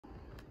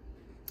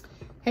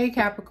Hey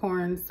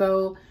Capricorn,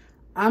 so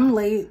I'm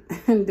late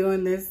in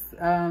doing this.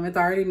 It's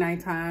already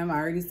nighttime. I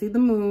already see the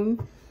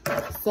moon.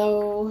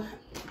 So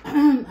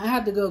I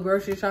had to go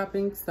grocery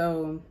shopping,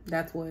 so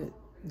that's what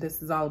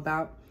this is all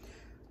about.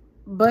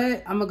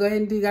 But I'm gonna go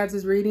ahead and do you guys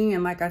this reading.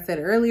 And like I said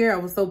earlier, I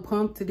was so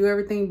pumped to do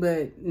everything,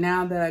 but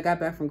now that I got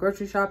back from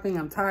grocery shopping,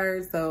 I'm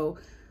tired, so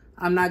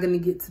I'm not gonna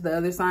get to the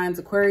other signs.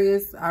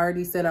 Aquarius, I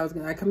already said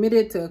I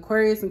committed to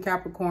Aquarius and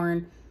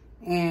Capricorn,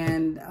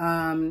 and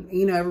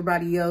you know,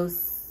 everybody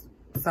else,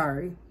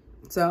 sorry.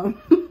 So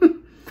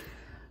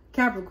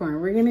Capricorn,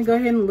 we're gonna go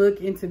ahead and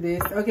look into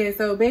this. Okay,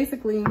 so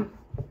basically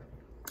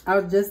I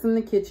was just in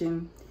the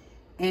kitchen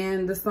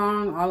and the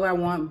song All I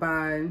Want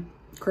by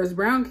Chris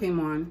Brown came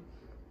on.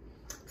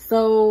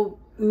 So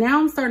now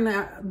I'm starting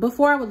to,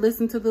 before I would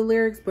listen to the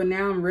lyrics, but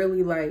now I'm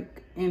really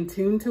like in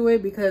tune to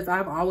it because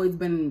I've always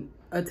been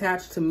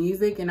attached to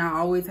music and I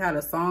always had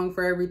a song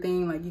for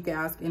everything. Like, you can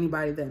ask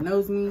anybody that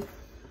knows me.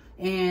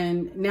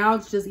 And now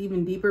it's just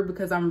even deeper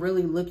because I'm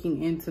really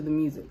looking into the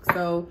music.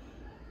 So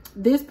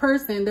this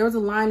person, there was a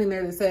line in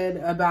there that said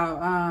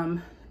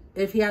about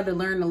if he had to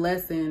learn a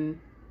lesson,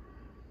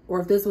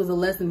 or if this was a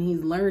lesson,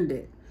 he's learned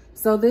it.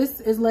 So this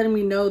is letting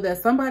me know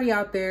that somebody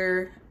out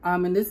there,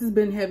 and this has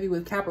been heavy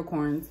with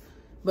Capricorns,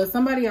 but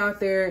somebody out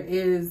there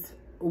is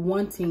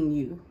wanting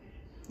you.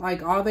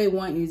 Like, all they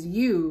want is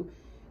you,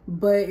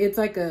 but it's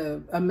like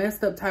a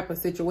messed up type of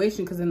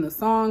situation, because in the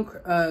song,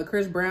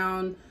 Chris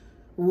Brown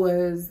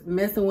was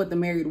messing with a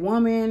married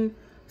woman.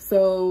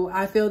 So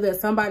I feel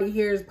that somebody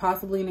here is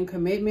possibly in a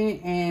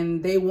commitment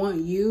and they want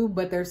you,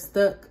 but they're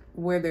stuck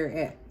where they're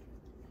at.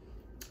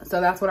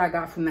 So that's what I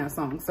got from that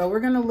song. So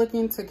we're going to look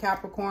into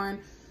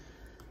Capricorn,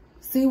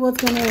 see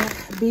what's going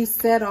to be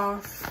set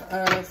off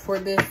for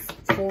this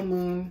full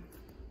moon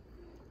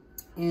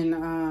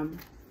in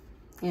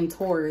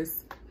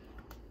Taurus.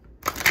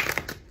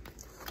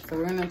 So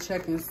we're going to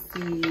check and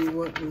see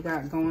what we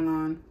got going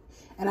on.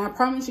 And I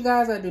promise you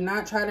guys, I do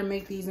not try to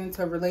make these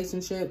into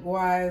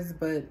relationship-wise,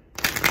 but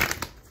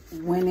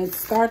when it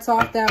starts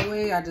off that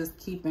way, I just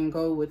keep and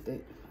go with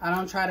it. I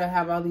don't try to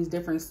have all these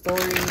different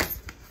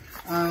stories.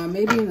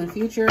 Maybe in the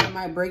future, I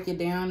might break it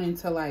down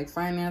into like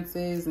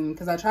finances, and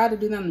because I tried to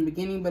do that in the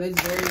beginning, but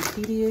it's very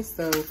tedious.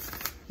 So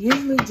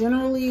usually,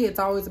 generally, it's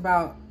always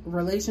about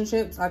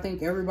relationships. I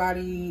think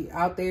everybody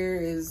out there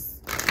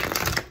is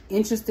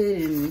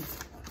interested in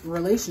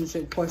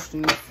relationship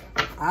questions.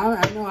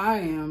 I know I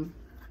am.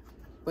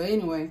 But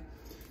anyway,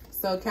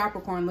 so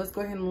Capricorn, let's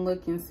go ahead and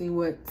look and see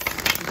what's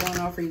going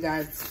on for you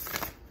guys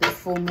this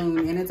full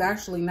moon. And it's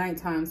actually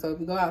nighttime, so if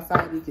you go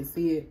outside, you can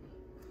see it.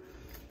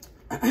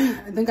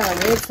 I think I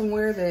read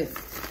somewhere that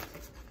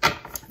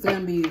it's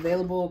going to be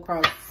available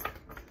across,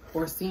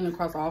 or seen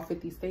across all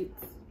 50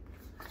 states.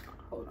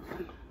 Hold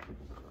on.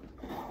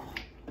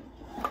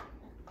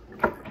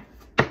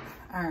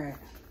 All right.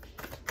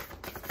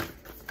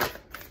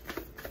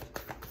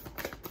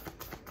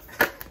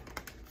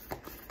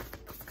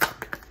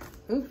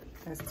 Oop,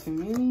 that's too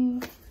many.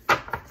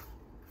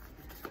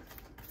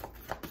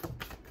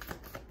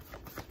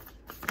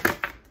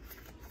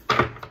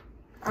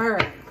 All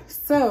right,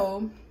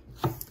 so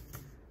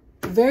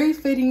very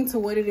fitting to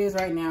what it is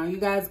right now. You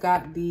guys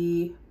got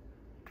the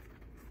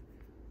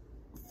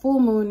full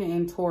moon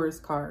in Taurus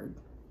card.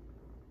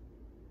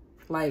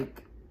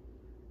 Like,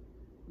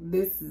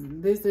 this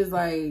is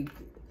like,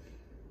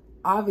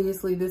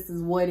 obviously this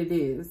is what it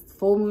is.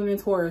 Full moon in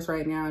Taurus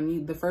right now,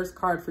 and the first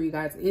card for you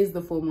guys is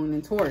the full moon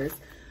in Taurus.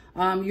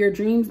 Your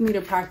dreams need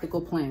a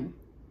practical plan.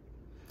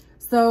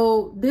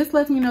 So this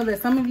lets me know that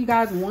some of you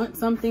guys want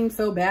something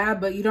so bad,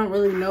 but you don't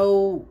really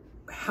know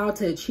how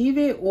to achieve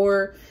it,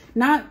 or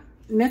not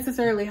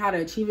necessarily how to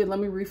achieve it. Let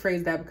me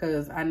rephrase that,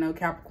 because I know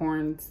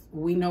Capricorns,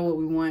 we know what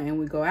we want and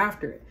we go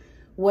after it.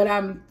 What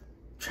I'm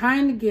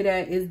trying to get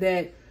at is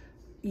that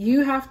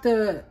you have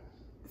to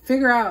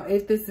figure out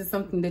if this is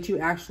something that you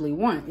actually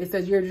want. It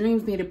says your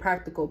dreams need a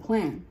practical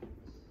plan.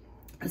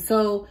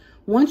 So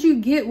once you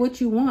get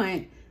what you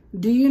want,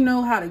 do you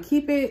know how to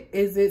keep it?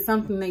 Is it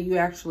something that you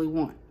actually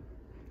want?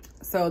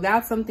 So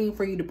that's something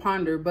for you to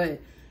ponder. But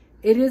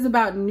it is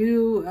about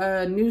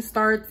new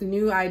starts,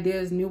 new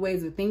ideas, new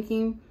ways of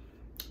thinking.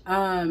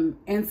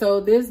 And so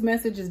this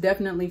message is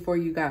definitely for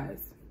you guys.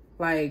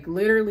 Like,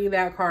 literally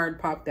that card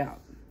popped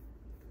out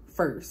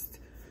first.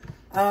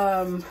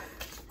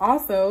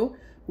 Also,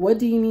 what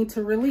do you need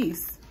to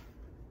release?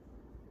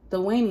 The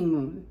waning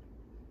moon.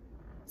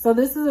 So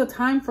this is a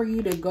time for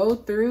you to go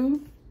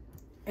through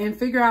and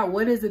figure out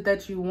what is it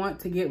that you want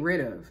to get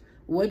rid of.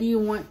 What do you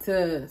want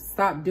to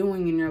stop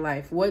doing in your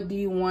life? What do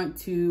you want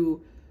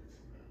to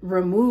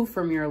remove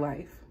from your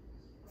life?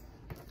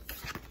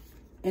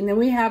 And then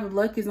we have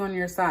luck is on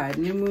your side.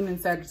 New moon in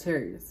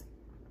Sagittarius.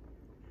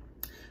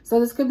 So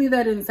this could be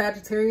that in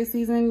Sagittarius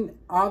season,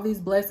 all these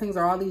blessings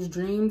or all these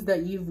dreams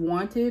that you've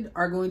wanted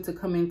are going to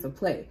come into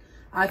play.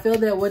 I feel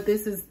that what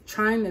this is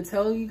trying to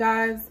tell you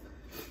guys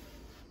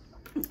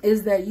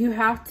is that you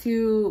have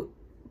to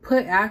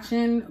put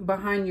action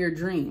behind your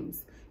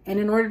dreams. And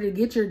in order to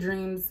get your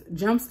dreams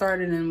jump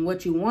started and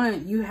what you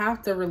want, you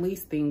have to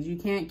release things. You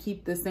can't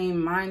keep the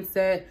same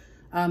mindset,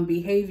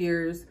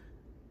 behaviors.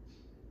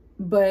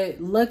 But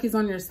luck is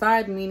on your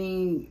side,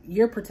 meaning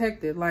you're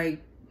protected.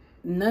 Like,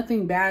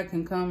 nothing bad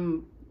can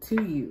come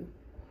to you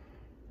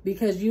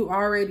because you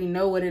already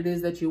know what it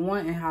is that you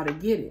want and how to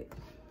get it.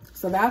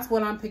 So that's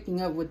what I'm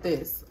picking up with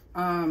this.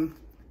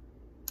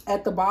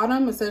 At the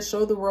bottom, it says,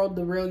 show the world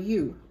the real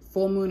you.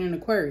 Full moon in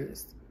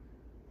Aquarius.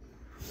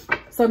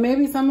 So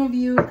maybe some of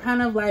you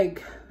kind of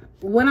like,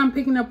 what I'm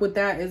picking up with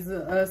that is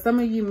some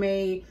of you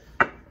may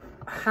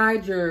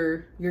hide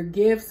your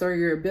gifts or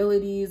your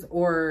abilities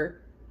or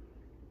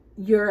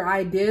your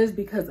ideas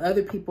because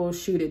other people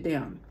shoot it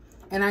down.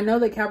 And I know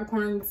that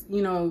Capricorns,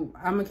 you know,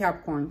 I'm a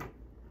Capricorn.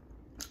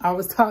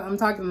 I'm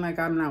talking like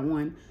I'm not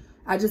one.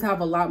 I just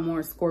have a lot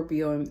more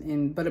Scorpio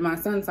but my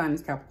sun sign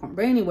is Capricorn.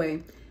 But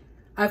anyway,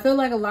 I feel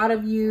like a lot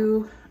of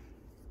you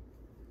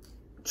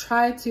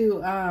try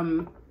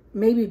to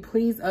maybe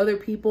please other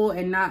people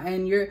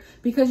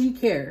because you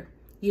care.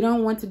 You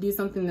don't want to do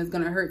something that's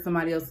going to hurt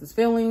somebody else's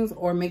feelings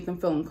or make them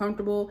feel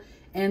uncomfortable.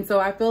 And so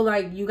I feel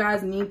like you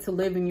guys need to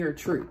live in your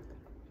truth.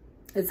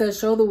 It says,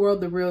 show the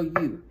world the real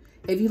you.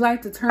 If you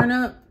like to turn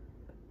up,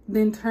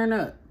 then turn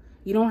up.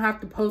 You don't have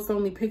to post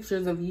only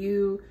pictures of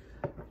you,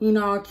 you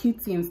know, all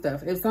cutesy and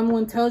stuff. If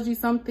someone tells you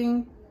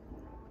something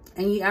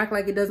and you act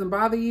like it doesn't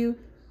bother you,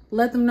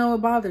 let them know it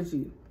bothers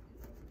you.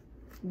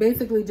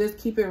 Basically, just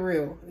keep it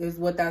real is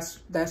what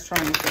that's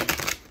trying to say.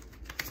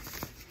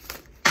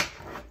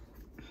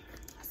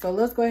 So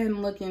let's go ahead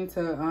and look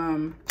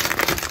into,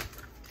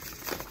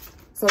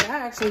 so that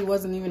actually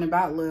wasn't even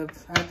about love.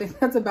 I think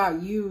that's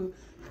about you.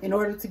 In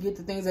order to get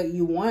the things that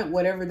you want,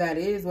 whatever that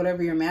is,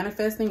 whatever you're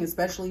manifesting,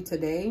 especially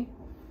today,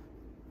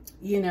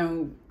 you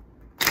know,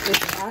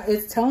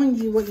 it's telling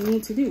you what you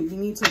need to do. You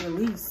need to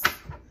release.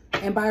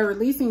 And by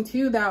releasing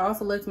too, that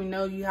also lets me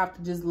know you have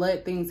to just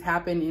let things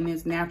happen in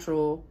its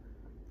natural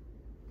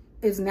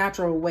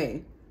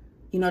way.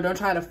 You know, don't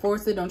try to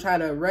force it. Don't try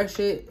to rush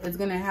it. It's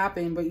going to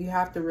happen, but you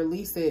have to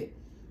release it,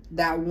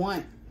 that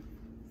want.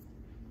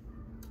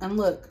 And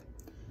look,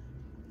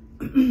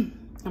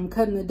 I'm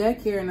cutting the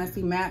deck here and I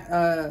see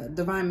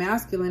divine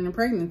masculine and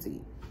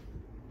pregnancy.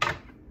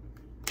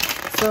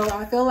 So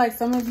I feel like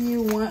some of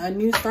you want a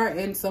new start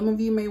and some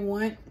of you may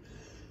want,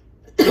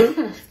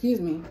 excuse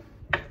me,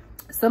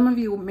 some of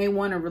you may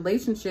want a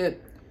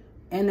relationship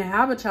and to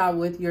have a child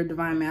with your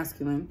divine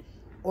masculine.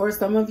 Or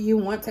some of you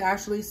want to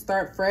actually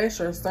start fresh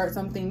or start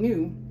something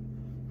new.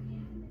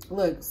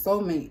 Look,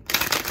 soulmate.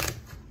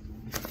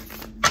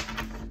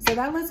 So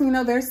that lets me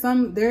know there's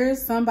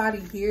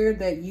somebody here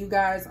that you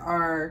guys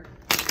are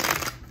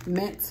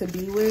meant to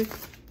be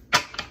with.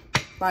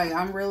 Like,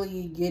 I'm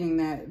really getting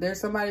that. There's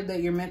somebody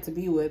that you're meant to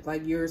be with,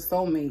 like your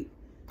soulmate.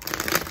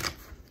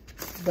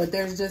 But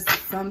there's just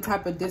some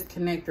type of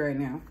disconnect right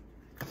now.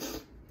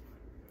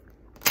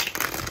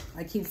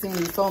 I keep seeing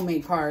the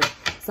soulmate card.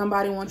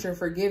 Somebody wants your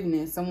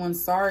forgiveness.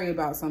 Someone's sorry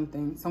about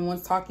something.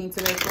 Someone's talking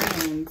to their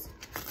friends.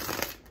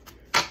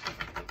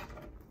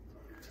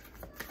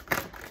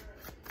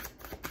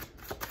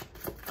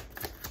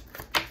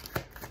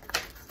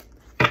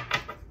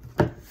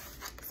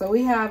 So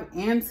we have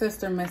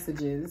ancestor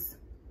messages.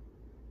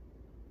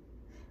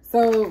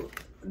 So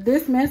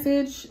this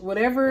message,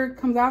 whatever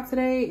comes out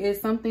today,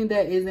 is something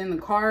that is in the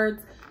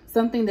cards,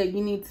 something that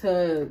you need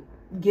to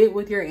get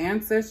with your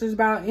ancestors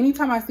about.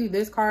 Anytime I see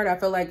this card, I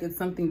feel like it's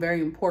something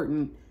very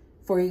important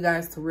for you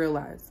guys to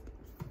realize.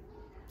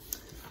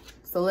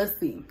 So let's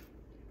see.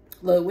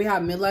 Look, we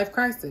have midlife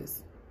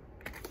crisis.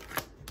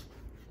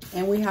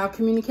 And we have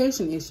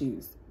communication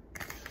issues.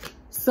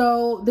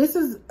 So this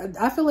is,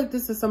 I feel like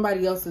this is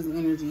somebody else's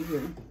energy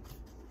here.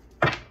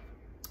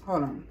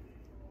 Hold on.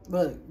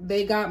 Look,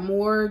 they got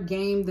more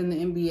game than the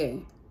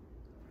NBA.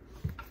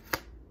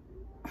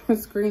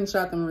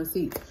 Screenshot them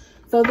receipts.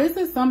 So this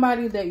is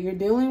somebody that you're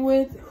dealing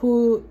with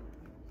who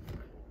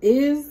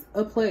is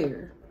a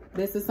player.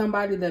 This is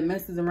somebody that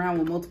messes around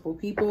with multiple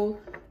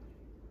people.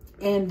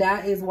 And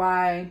that is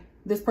why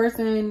this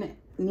person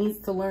needs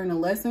to learn a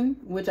lesson,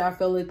 which I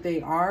feel that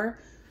they are.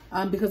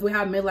 Because we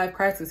have midlife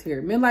crisis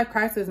here. Midlife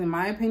crisis, in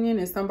my opinion,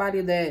 is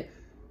somebody that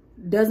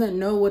doesn't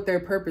know what their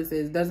purpose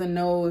is, doesn't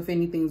know if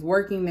anything's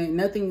working, that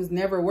nothing's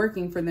never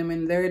working for them,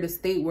 and they're at a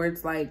state where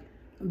it's like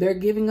they're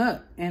giving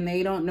up and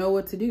they don't know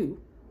what to do.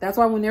 That's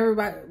why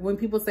when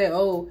people say,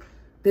 oh,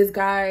 this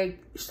guy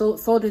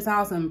sold his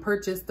house and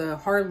purchased a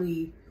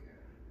Harley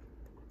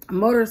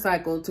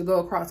motorcycle to go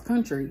across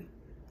country,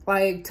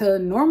 like, to a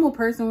normal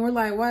person, we're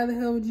like, why the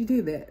hell would you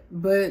do that?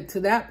 But to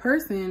that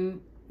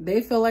person,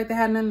 they feel like they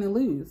had nothing to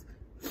lose.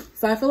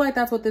 So I feel like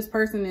that's what this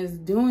person is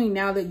doing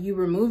now that you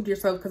removed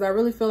yourself, because I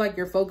really feel like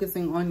you're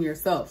focusing on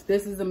yourself.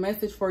 This is a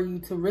message for you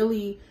to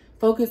really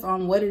focus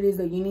on what it is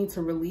that you need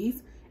to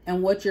release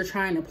and what you're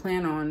trying to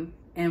plan on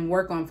and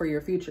work on for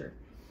your future.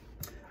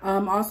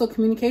 Also,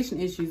 communication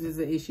issues is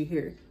an issue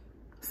here.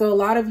 So a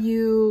lot of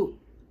you,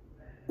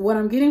 what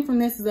I'm getting from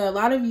this is that a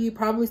lot of you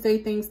probably say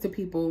things to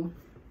people.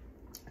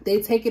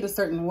 They take it a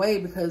certain way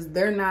because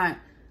they're not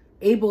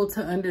able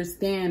to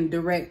understand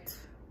direct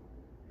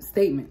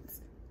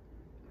statements.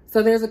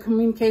 So there's a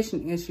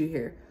communication issue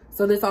here.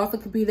 So this also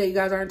could be that you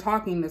guys aren't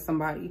talking to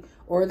somebody,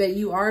 or that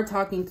you are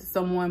talking to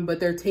someone, but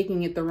they're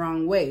taking it the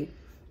wrong way.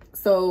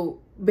 So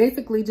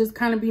basically just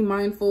kind of be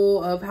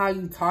mindful of how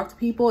you talk to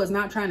people. It's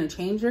not trying to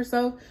change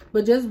yourself,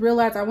 but just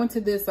realize I went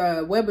to this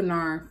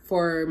webinar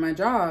for my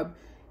job,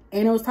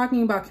 and it was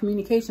talking about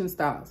communication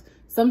styles.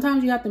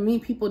 Sometimes you have to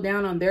meet people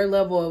down on their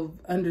level of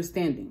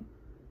understanding.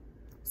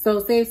 So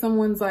say if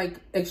someone's like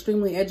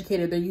extremely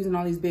educated, they're using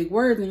all these big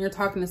words, and you're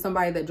talking to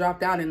somebody that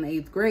dropped out in the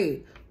 8th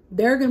grade.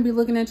 They're going to be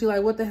looking at you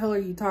like, what the hell are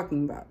you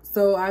talking about?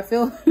 So I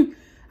feel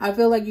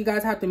like you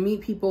guys have to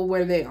meet people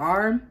where they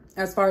are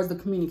as far as the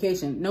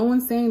communication. No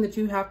one's saying that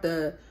you have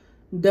to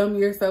dumb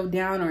yourself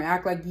down or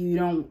act like you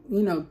don't,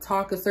 you know,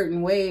 talk a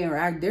certain way or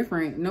act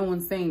different. No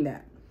one's saying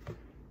that.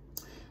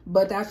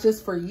 But that's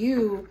just for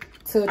you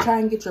to try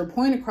and get your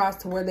point across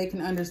to where they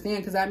can understand,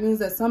 because that means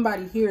that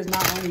somebody here is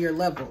not on your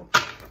level.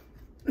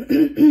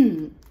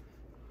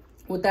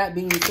 With that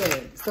being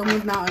said,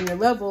 someone's not on your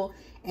level,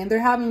 and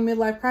they're having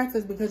midlife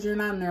crisis because you're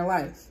not in their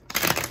life.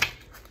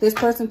 This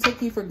person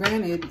took you for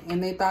granted,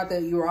 and they thought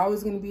that you were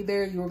always going to be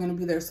there. You were going to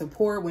be their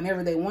support.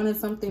 Whenever they wanted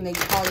something, they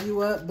call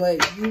you up,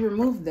 but you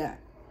removed that.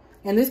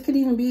 And this could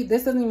even be,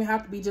 this doesn't even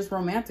have to be just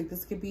romantic.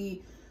 This could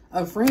be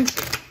a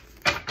friendship.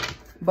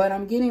 But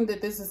I'm getting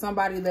that this is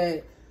somebody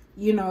that,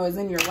 you know, is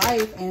in your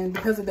life, and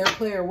because of their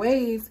player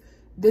ways,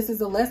 this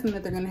is a lesson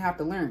that they're going to have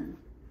to learn.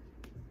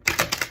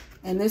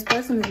 And this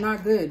person is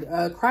not good.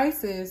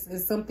 Crisis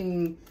is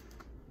something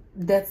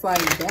that's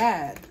like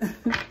bad.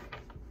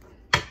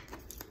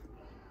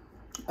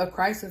 A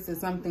crisis is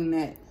something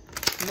that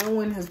no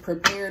one has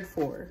prepared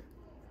for,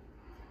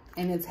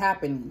 and it's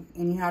happening,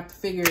 and you have to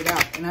figure it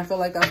out. And I feel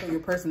like that's what your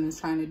person is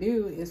trying to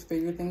do, is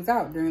figure things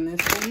out during this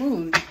full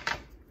moon.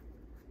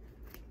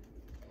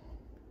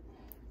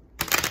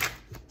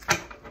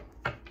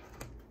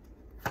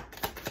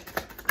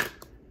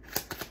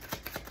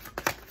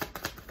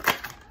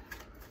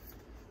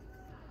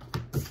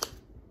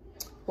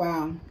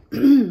 Wow.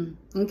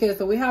 Okay,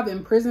 so we have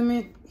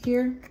imprisonment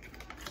here.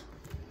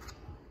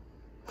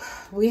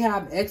 We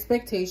have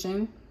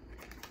expectation.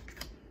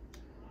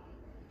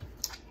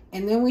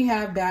 And then we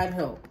have bad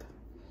health.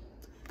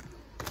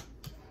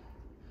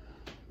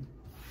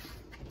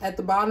 At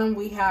the bottom,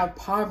 we have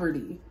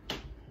poverty.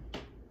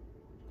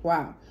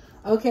 Wow.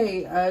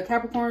 Okay,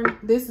 Capricorn,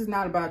 this is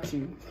not about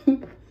you.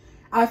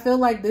 I feel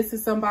like this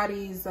is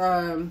somebody's,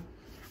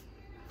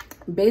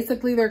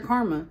 basically their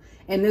karma.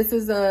 And this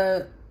is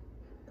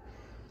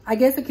I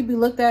guess it could be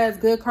looked at as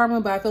good karma,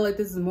 but I feel like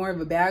this is more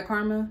of a bad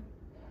karma.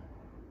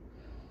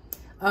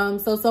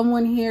 So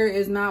someone here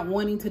is not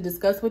wanting to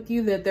discuss with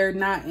you that they're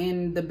not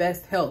in the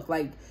best health.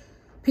 Like,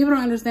 people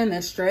don't understand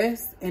that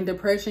stress and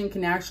depression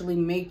can actually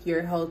make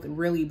your health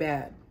really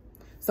bad.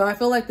 So I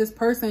feel like this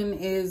person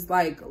is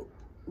like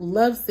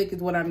lovesick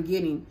is what I'm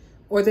getting.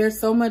 Or there's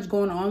so much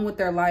going on with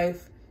their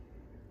life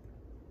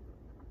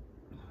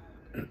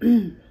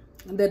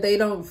that they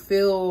don't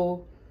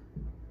feel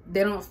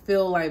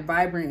like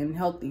vibrant and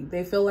healthy.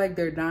 They feel like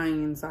they're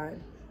dying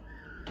inside.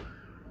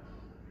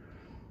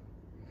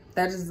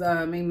 That just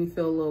made me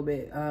feel a little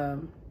bit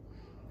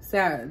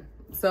sad.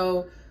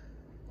 So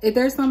if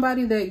there's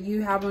somebody that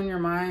you have on your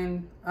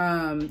mind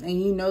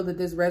and you know that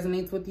this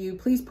resonates with you,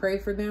 please pray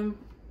for them.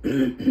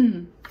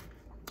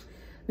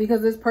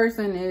 Because this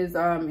person is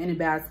in a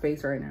bad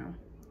space right now.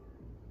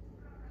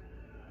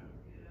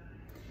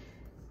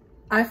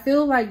 I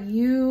feel like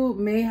you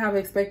may have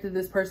expected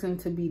this person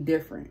to be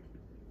different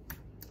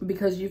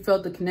because you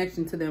felt the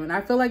connection to them. And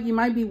I feel like you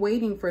might be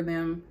waiting for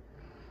them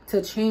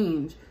to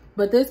change.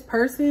 But this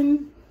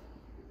person,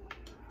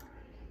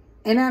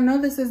 and I know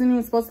this isn't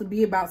even supposed to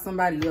be about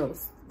somebody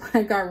else.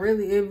 Like,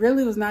 it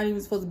really was not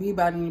even supposed to be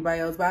about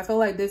anybody else. But I feel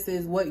like this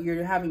is what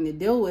you're having to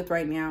deal with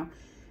right now.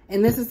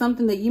 And this is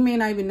something that you may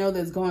not even know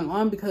that's going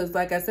on because,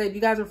 like I said,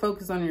 you guys are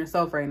focused on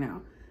yourself right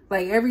now.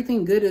 Like,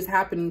 everything good is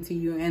happening to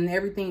you and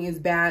everything is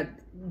bad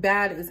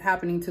is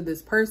happening to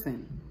this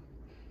person.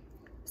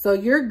 So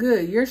you're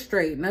good. You're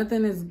straight.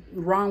 Nothing is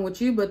wrong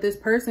with you. But this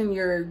person,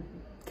 your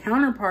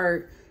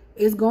counterpart,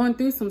 is going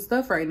through some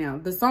stuff right now.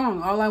 The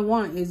song, All I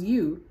Want Is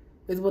You,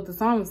 is what the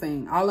song is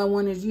saying. All I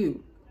want is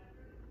you.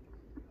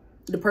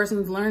 The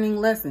person's learning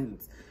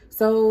lessons.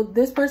 So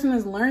this person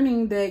is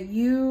learning that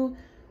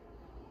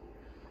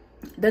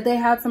they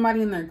had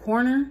somebody in their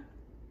corner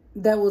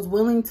that was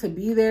willing to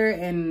be there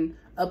and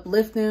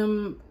uplift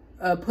them,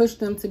 push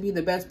them to be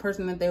the best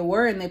person that they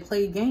were, and they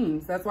played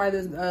games. That's why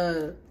this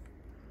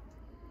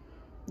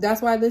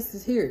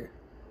is here.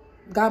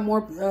 They got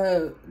more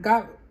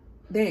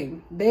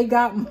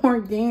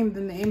game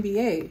than the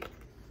NBA.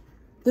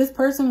 This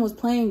person was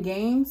playing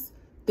games,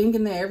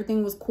 thinking that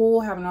everything was cool,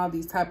 having all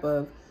these type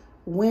of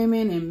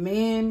women and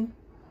men.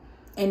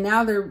 And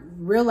now they're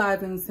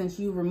realizing, since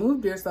you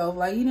removed yourself,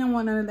 like, you didn't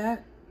want none of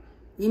that.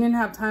 You didn't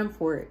have time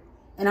for it.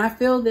 And I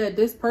feel that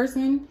this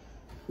person,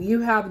 you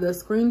have the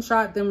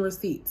screenshot them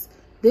receipts.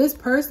 This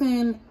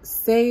person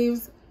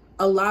saves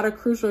a lot of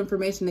crucial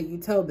information that you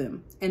tell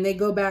them, and they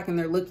go back and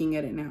they're looking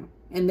at it now,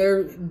 and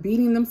they're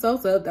beating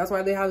themselves up. That's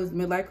why they have this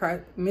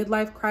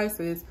midlife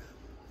crisis.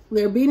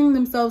 They're beating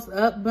themselves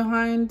up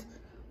behind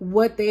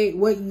what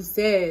you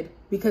said,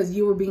 because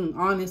you were being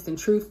honest and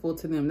truthful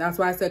to them. That's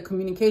why I said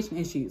communication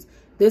issues.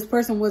 This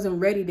person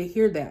wasn't ready to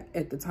hear that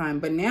at the time,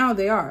 but now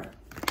they are.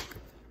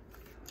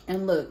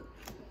 And look,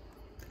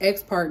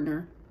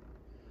 ex-partner.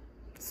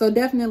 So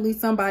definitely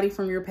somebody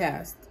from your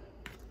past.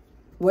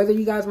 Whether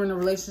you guys were in a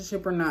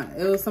relationship or not,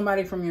 it was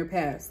somebody from your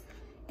past.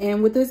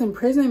 And with this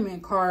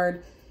imprisonment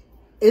card,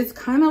 it's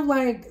kind of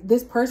like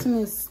this person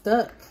is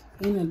stuck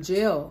in a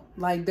jail.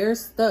 Like, they're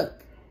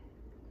stuck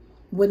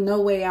with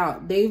no way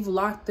out. They've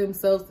locked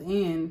themselves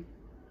in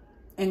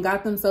and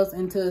got themselves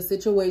into a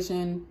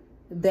situation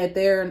that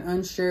they're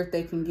unsure if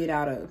they can get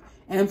out of.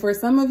 And for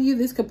some of you,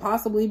 this could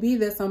possibly be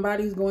that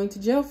somebody's going to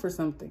jail for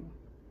something.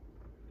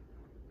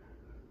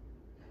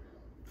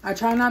 I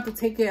try not to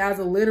take it as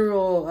a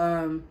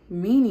literal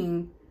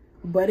meaning,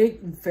 but it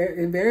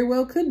very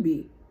well could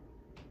be.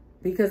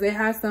 Because they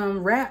have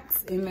some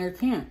rats in their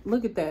camp.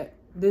 Look at that.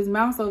 This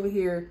mouse over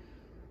here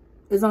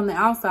is on the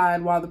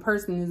outside while the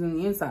person is on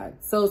the inside.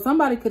 So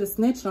somebody could have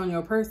snitched on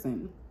your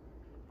person.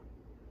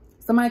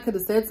 Somebody could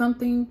have said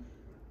something,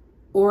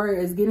 or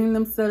is getting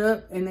them set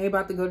up and they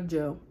about to go to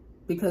jail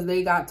because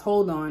they got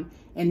told on.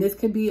 And this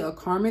could be a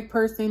karmic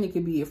person. It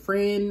could be a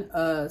friend,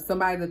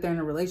 somebody that they're in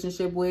a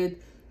relationship with.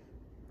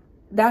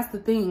 That's the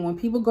thing. When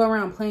people go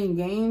around playing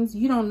games,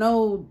 you don't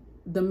know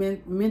the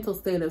mental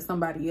state of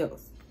somebody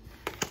else.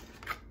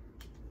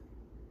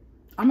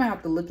 I'm gonna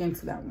have to look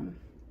into that one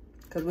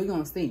because we're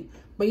gonna see.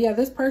 But yeah,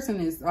 this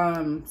person is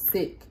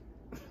sick.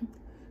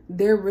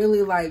 They're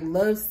really like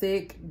love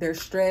sick. They're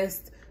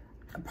stressed,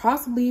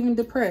 possibly even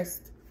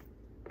depressed.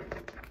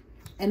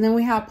 And then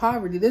we have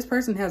poverty. This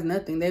person has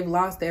nothing. They've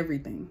lost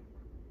everything.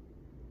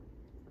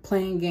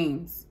 Playing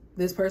games.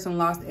 This person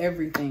lost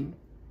everything.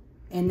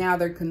 And now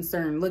they're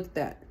concerned. Look at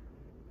that.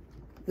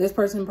 This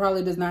person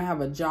probably does not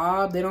have a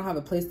job. They don't have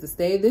a place to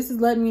stay. This is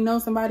letting me know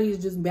somebody is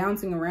just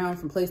bouncing around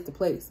from place to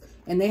place.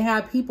 And they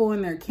have people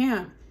in their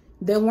camp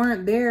that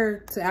weren't there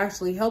to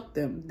actually help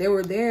them. They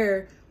were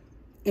there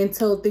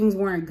until things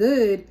weren't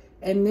good,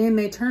 and then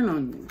they turn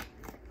on you.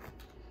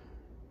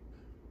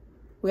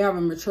 We have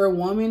a mature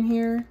woman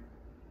here.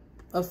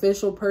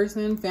 Official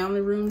person,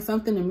 family room,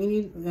 something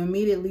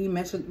immediately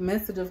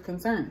message of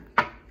concern.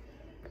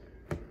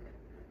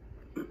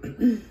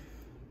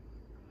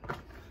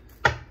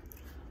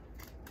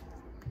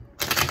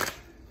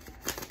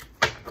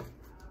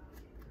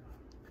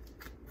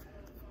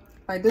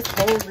 Like this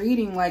whole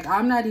reading, like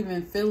I'm not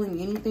even feeling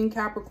anything,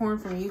 Capricorn,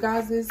 from you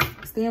guys'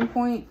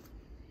 standpoint.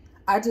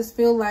 I just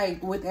feel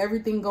like with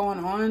everything going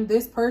on,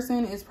 this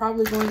person is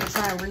probably going to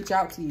try and reach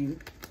out to you.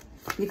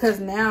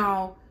 Because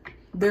now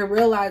they're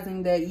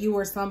realizing that you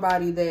were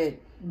somebody that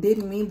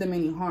didn't mean them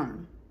any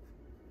harm.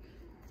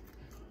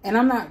 And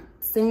I'm not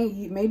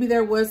saying, maybe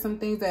there was some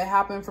things that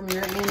happened from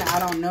your end. I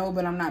don't know,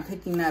 but I'm not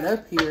picking that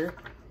up here.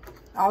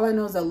 All I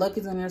know is that luck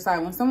is on your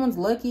side. When someone's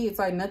lucky, it's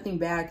like nothing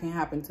bad can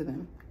happen to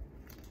them.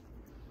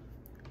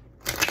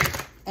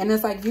 And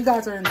it's like you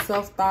guys are in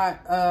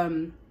self-thought,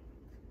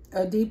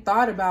 a deep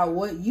thought about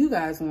what you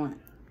guys want.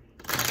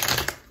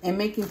 And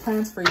making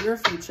plans for your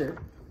future.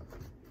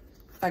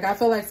 Like, I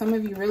feel like some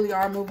of you really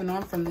are moving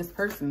on from this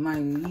person.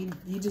 Like,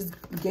 you just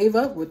gave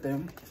up with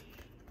them.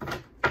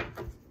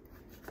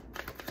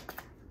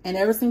 And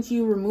ever since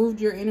you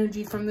removed your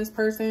energy from this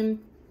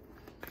person,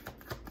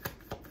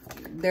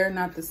 they're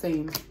not the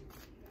same.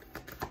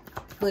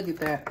 Look at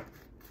that.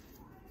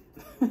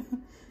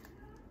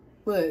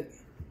 Look.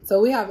 So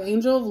we have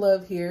Angel of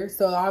Love here.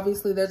 So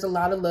obviously there's a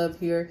lot of love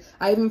here.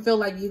 I even feel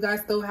like you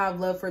guys still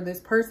have love for this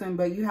person,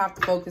 but you have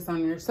to focus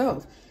on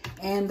yourself.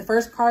 And the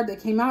first card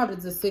that came out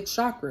is the 6th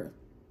chakra.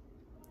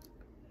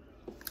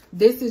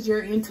 This is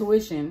your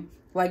intuition,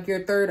 like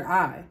your third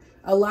eye.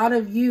 A lot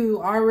of you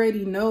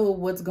already know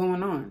what's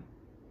going on.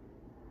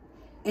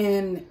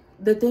 And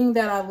the thing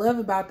that I love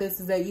about this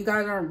is that you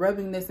guys aren't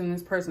rubbing this in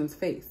this person's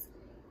face.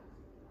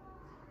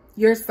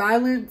 Your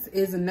silence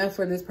is enough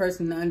for this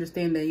person to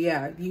understand that,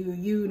 yeah,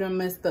 you done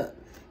messed up.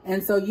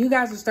 And so you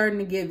guys are starting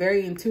to get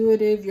very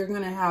intuitive. You're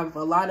going to have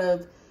a lot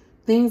of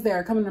things that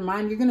are coming to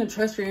mind. You're going to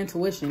trust your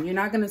intuition. You're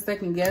not going to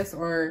second guess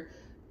or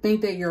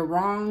think that you're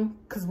wrong.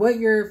 Because what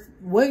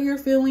you're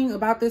feeling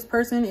about this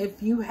person,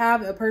 if you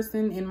have a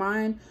person in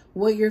mind,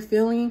 what you're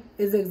feeling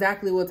is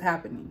exactly what's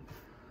happening.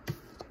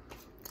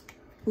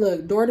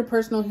 Look, door to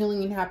personal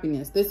healing and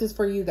happiness. This is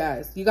for you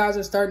guys. You guys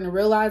are starting to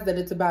realize that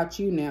it's about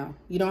you now.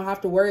 You don't have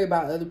to worry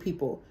about other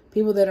people.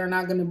 People that are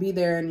not going to be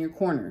there in your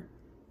corner.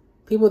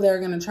 People that are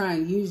going to try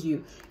and use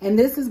you. And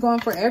this is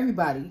going for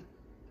everybody.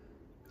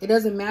 It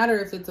doesn't matter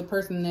if it's a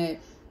person that,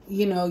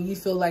 you know, you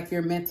feel like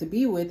you're meant to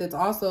be with. It's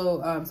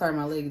also, sorry,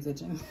 my leg is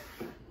itching.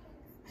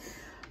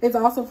 It's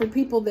also for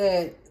people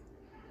that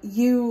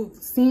you've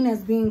seen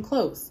as being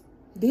close.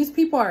 These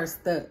people are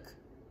stuck.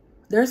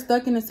 They're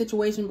stuck in a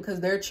situation because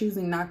they're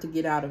choosing not to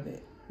get out of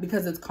it.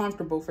 Because it's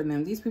comfortable for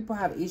them. These people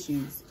have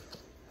issues.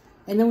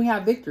 And then we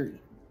have victory.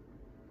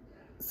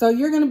 So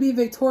you're going to be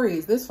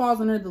victorious. This falls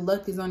under the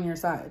luck is on your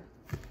side.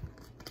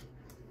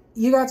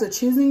 You guys are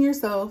choosing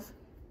yourself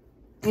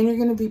and you're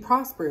going to be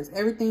prosperous.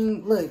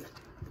 Everything, look,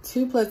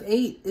 2 +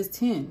 8 is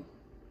 10.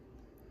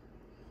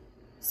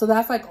 So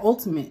that's like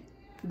ultimate.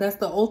 That's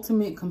the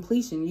ultimate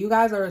completion. You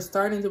guys are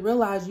starting to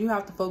realize you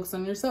have to focus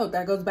on yourself.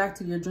 That goes back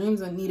to your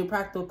dreams and need a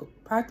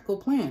practical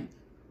plan.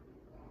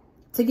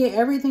 To get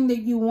everything that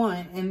you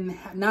want and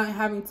not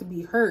having to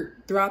be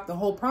hurt throughout the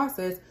whole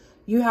process,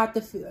 you have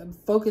to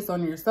focus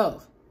on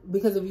yourself.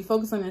 Because if you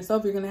focus on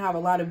yourself, you're going to have a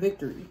lot of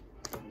victory.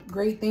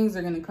 Great things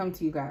are going to come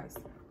to you guys,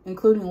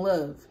 including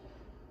love.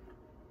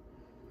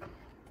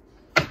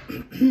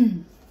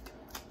 I'm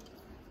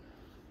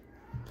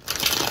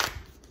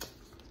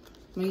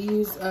going to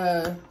use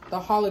the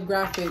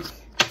holographic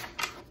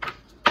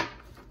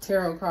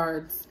tarot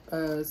cards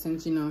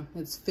since, you know,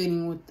 it's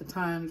fitting with the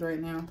times right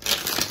now.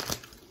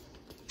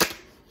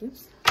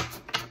 Oops.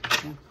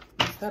 Yeah,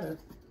 messed that up.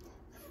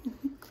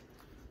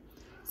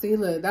 See,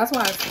 look, that's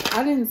why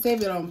I didn't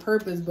save it on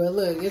purpose, but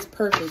look, it's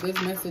perfect.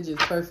 This message is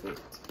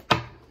perfect.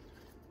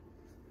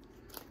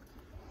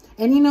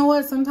 And you know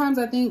what? Sometimes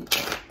I think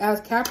as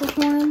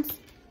Capricorns,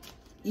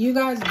 you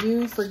guys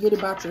do forget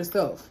about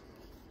yourself.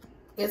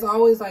 It's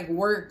always like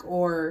work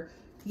or,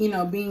 you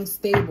know, being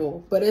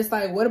stable. But it's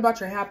like, what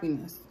about your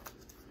happiness?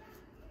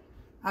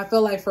 I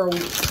feel like for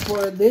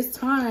this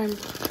time,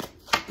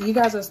 you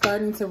guys are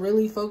starting to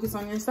really focus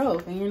on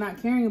yourself and you're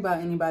not caring about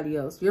anybody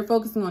else. You're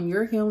focusing on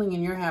your healing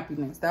and your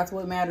happiness. That's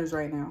what matters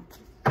right now.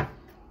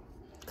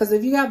 Because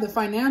if you have the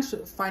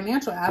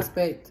financial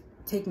aspect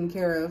taken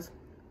care of,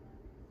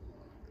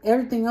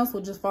 everything else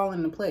will just fall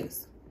into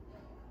place.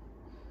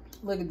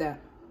 Look at that.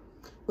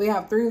 We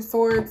have 3 of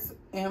Swords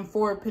and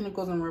 4 of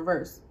Pentacles in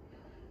reverse.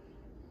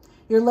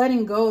 You're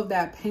letting go of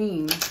that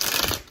pain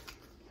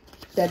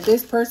that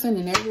this person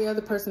and every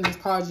other person has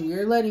caused you.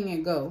 You're letting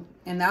it go.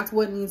 And that's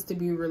what needs to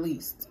be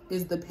released,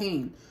 is the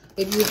pain.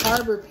 If you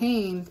harbor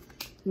pain,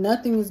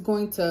 nothing is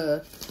going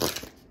to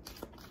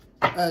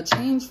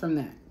change from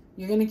that.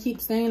 You're going to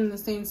keep staying in the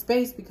same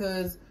space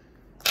because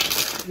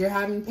you're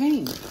having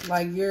pain.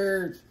 Like,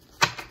 you're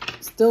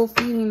still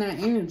feeding that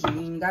energy.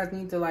 And you guys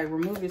need to, like,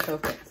 remove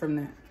yourself from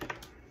that.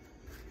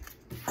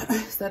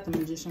 Is that the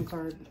Magician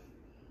card?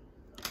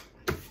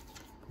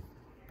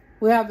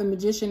 We have the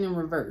Magician in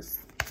reverse.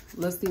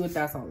 Let's see what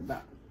that's all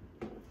about.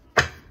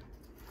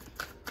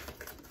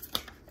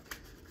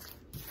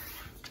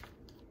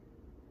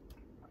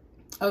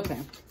 Okay,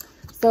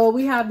 so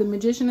we have the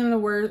Magician in the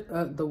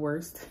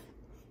worst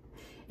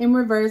in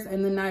reverse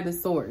and the Knight of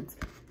Swords.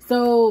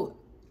 So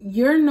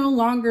you're no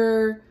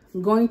longer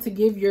going to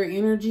give your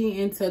energy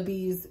into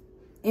these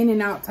in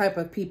and out type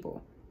of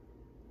people.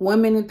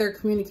 1 minute they're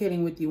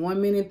communicating with you, 1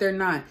 minute they're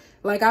not.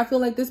 Like, I feel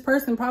like this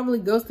person probably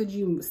ghosted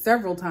you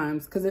several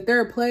times because if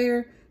they're a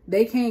player,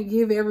 they can't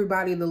give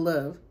everybody the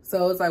love.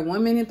 So it's like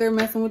 1 minute they're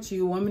messing with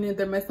you, 1 minute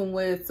they're messing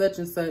with such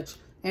and such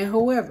and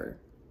whoever.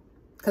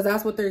 Because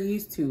that's what they're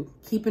used to,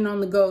 keeping on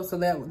the go so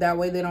that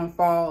way they don't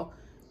fall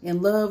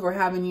in love or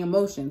have any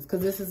emotions.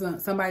 Because this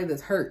isn't somebody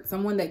that's hurt.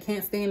 Someone that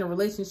can't stay in a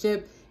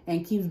relationship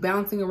and keeps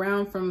bouncing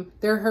around from,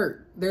 they're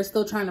hurt. They're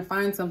still trying to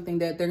find something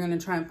that they're going to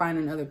try and find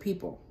in other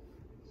people.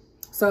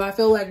 So I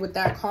feel like with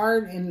that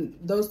card and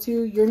those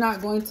two, you're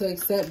not going to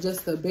accept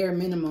just the bare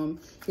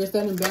minimum. You're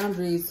setting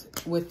boundaries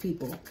with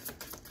people.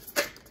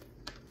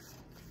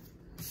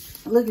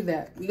 Look at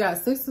that. You got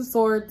 6 of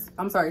Swords.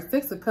 I'm sorry,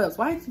 6 of Cups.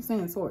 Why do you keep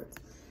saying Swords?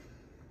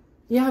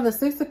 You have the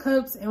 6 of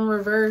Cups in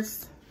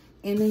reverse.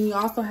 And then you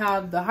also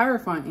have the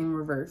Hierophant in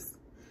reverse.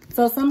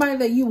 So somebody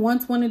that you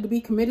once wanted to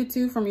be committed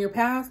to from your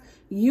past,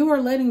 you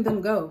are letting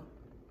them go.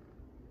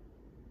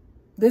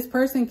 This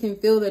person can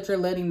feel that you're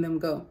letting them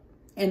go.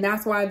 And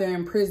that's why they're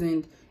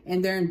imprisoned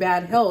and they're in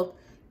bad health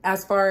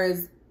as far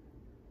as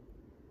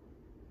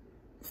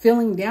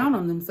feeling down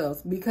on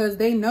themselves. Because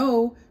they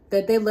know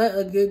that they let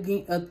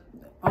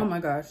oh my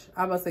gosh,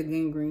 I was about to say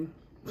gangrene.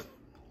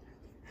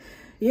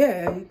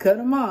 Yeah, you cut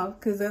them off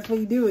because that's what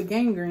you do with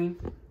gangrene.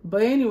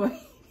 But anyway,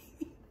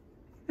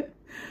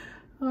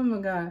 oh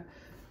my God.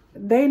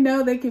 They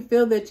know they can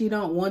feel that you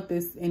don't want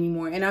this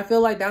anymore. And I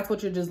feel like that's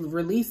what you're just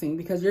releasing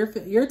because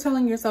you're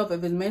telling yourself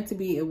if it's meant to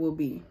be, it will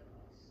be.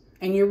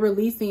 And you're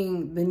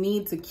releasing the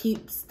need to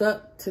keep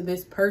stuck to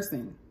this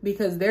person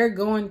because they're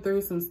going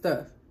through some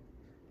stuff.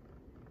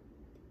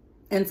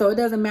 And so it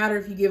doesn't matter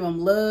if you give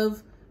them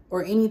love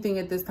or anything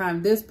at this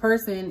time. This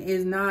person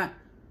is not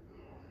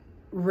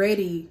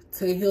ready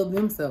to heal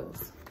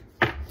themselves.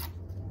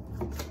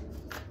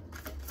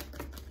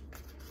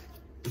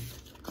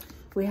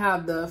 We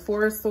have the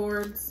 4 of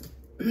Swords.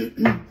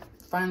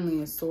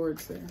 Finally, a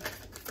Swords there.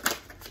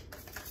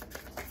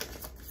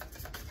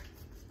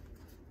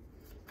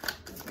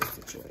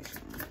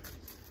 Situation.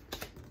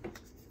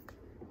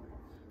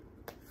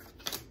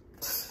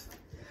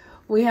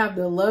 We have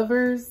the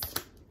Lovers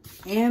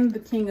and the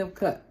King of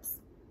Cups.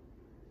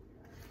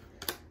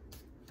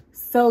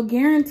 So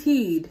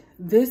guaranteed,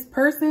 this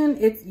person,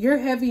 you're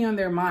heavy on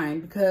their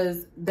mind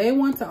because they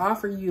want to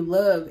offer you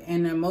love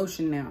and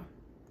emotion now.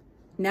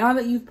 Now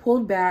that you've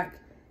pulled back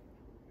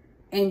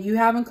and you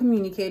haven't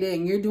communicated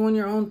and you're doing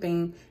your own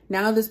thing,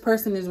 now this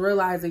person is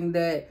realizing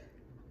that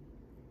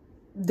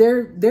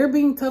they're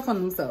being tough on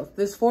themselves.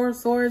 This Four of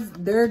Swords,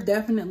 they're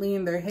definitely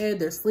in their head.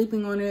 They're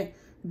sleeping on it.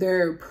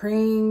 They're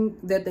praying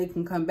that they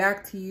can come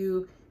back to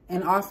you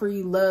and offer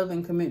you love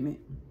and commitment.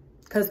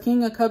 Because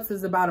King of Cups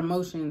is about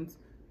emotions.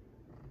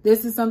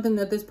 This is something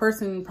that this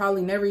person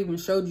probably never even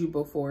showed you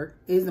before,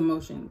 is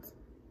emotions.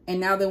 And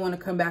now they want to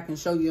come back and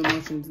show you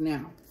emotions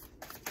now.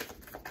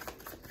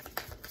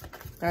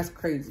 That's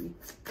crazy.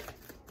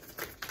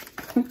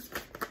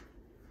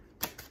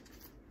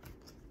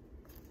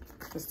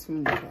 There's too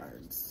many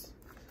cards.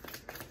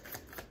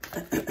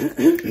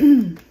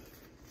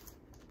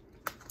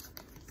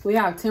 We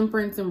have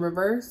Temperance in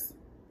reverse.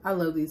 I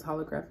love these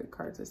holographic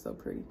cards. They're so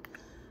pretty.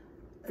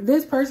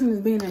 This person is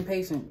being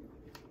impatient.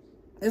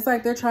 It's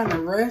like they're trying to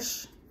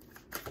rush.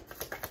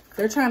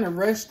 They're trying to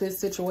rush this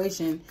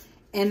situation.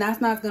 And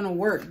that's not going to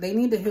work. They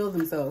need to heal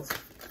themselves.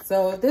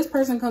 So if this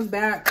person comes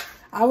back,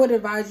 I would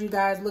advise you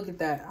guys, look at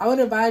that. I would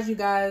advise you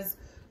guys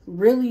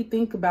really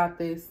think about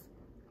this,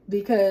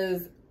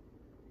 because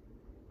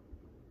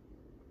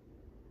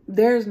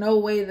there's no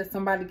way that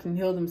somebody can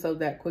heal themselves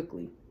that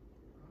quickly.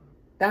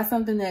 That's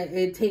something that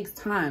it takes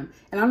time.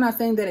 And I'm not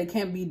saying that it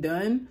can't be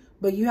done,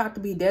 but you have to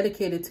be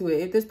dedicated to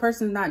it. If this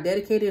person's not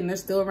dedicated and they're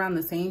still around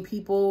the same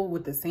people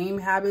with the same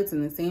habits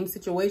and the same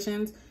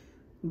situations,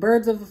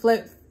 birds of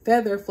a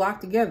feather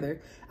flock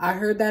together. I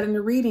heard that in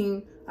the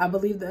reading, I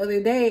believe the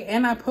other day,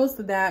 and I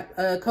posted that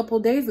a couple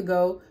days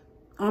ago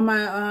on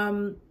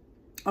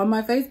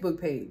my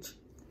Facebook page.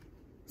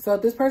 So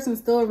if this person's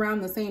still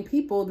around the same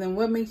people, then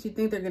what makes you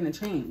think they're going to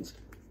change?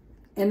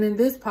 And then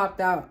this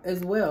popped out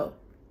as well.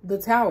 The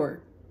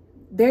Tower.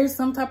 There's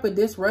some type of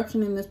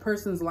disruption in this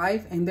person's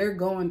life and they're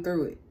going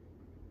through it.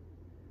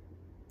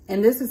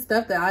 And this is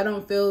stuff that I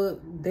don't feel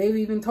they've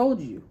even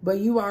told you, but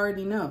you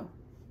already know.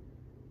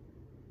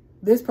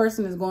 This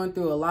person is going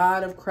through a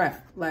lot of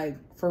crap, like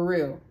for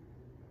real.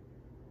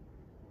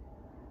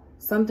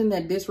 Something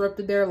that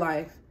disrupted their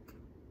life.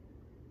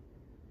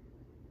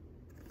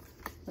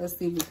 Let's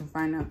see if we can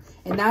find out.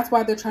 And that's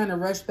why they're trying to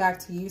rush back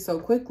to you so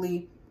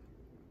quickly.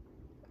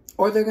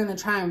 Or they're going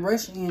to try and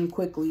rush in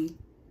quickly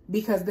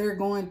because they're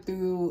going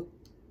through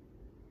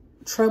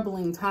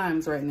troubling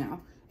times right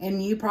now.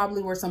 And you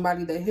probably were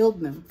somebody that healed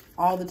them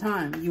all the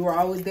time. You were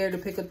always there to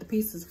pick up the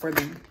pieces for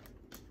them.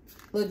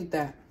 Look at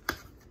that.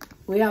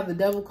 We have the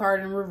Devil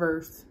card in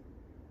reverse.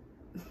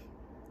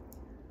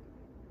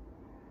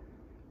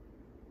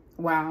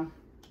 Wow.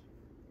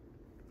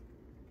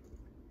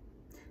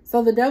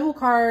 So the Devil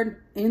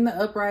card in the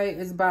upright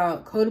is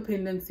about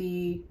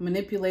codependency,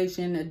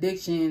 manipulation,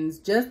 addictions,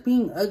 just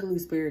being ugly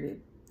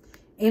spirited.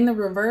 In the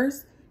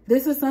reverse,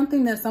 this is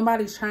something that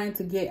somebody's trying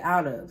to get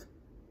out of.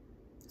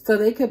 So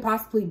they could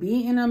possibly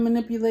be in a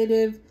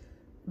manipulative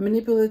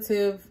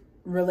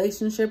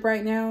relationship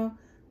right now,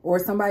 or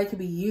somebody could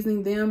be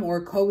using them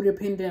or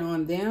codependent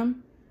on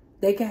them.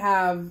 They could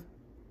have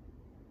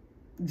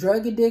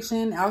drug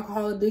addiction,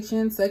 alcohol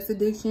addiction, sex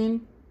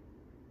addiction.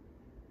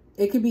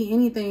 It could be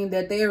anything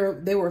that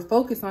they were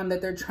focused on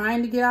that they're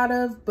trying to get out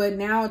of, but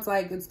now it's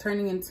like it's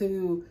turning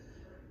into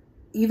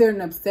either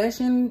an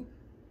obsession,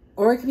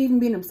 or it could even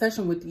be an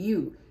obsession with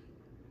you.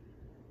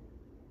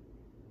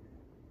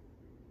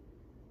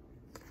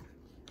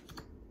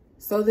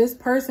 So this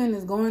person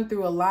is going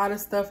through a lot of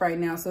stuff right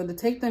now. So to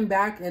take them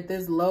back at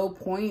this low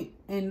point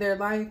in their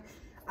life,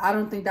 I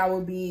don't think that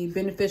would be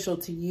beneficial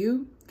to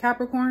you,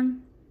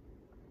 Capricorn.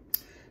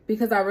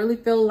 Because I really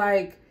feel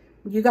like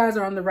you guys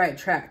are on the right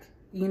track.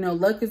 You know,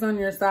 luck is on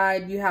your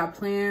side. You have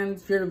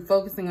plans. You're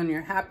focusing on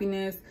your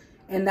happiness.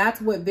 And that's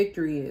what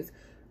victory is.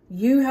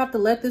 You have to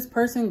let this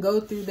person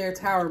go through their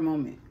Tower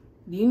moment.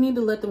 You need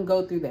to let them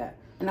go through that.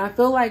 And I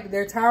feel like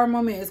their Tower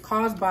moment is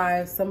caused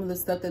by some of the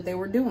stuff that they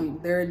were doing.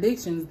 Their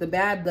addictions, the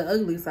bad, the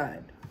ugly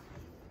side.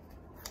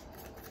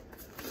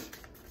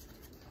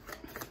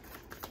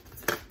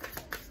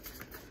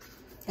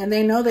 And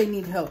they know they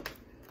need help.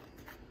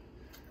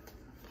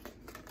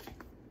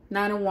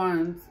 Nine of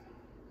Wands.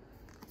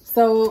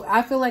 So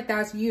I feel like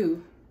that's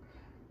you.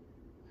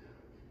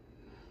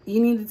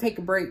 You need to take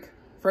a break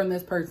from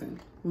this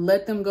person.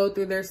 Let them go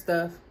through their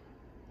stuff.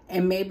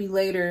 And maybe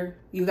later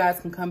you guys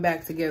can come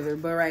back together.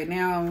 But right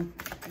now,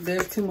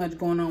 there's too much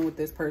going on with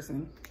this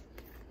person.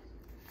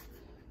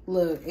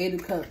 Look, 8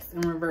 of Cups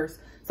in reverse.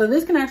 So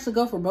this can actually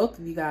go for both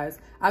of you guys.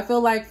 I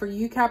feel like for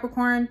you,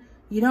 Capricorn,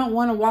 you don't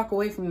want to walk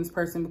away from this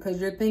person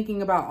because you're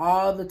thinking about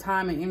all the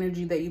time and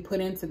energy that you put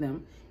into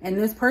them. And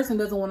this person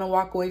doesn't want to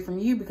walk away from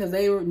you because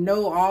they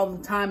know all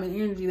the time and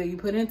energy that you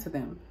put into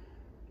them.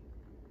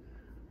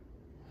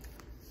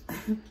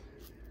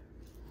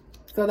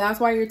 So that's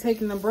why you're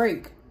taking a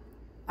break.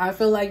 I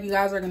feel like you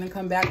guys are going to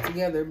come back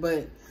together,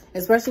 but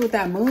especially with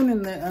that moon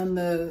in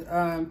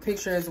the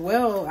picture as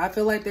well, I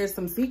feel like there's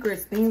some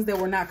secrets, things that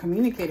were not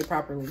communicated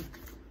properly.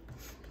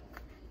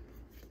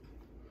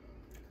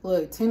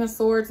 Look, 10 of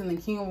Swords and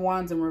the King of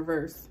Wands in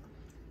reverse.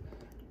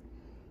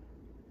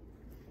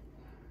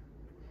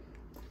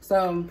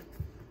 So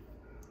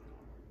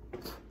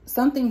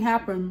something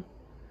happened.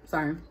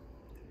 Sorry.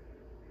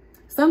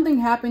 something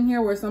happened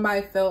here where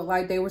somebody felt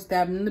like they were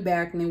stabbed in the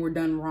back and they were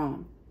done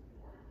wrong.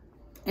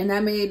 And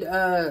that made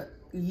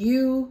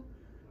you...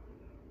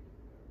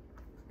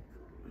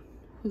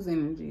 Whose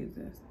energy is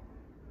this?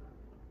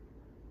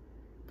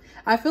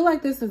 I feel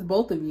like this is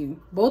both of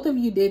you. Both of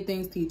you did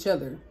things to each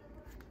other.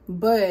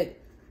 But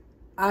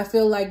I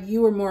feel like you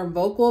were more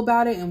vocal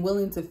about it and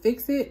willing to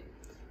fix it.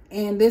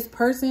 And this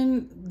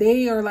person,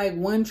 they are like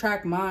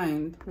one-track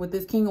mind with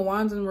this King of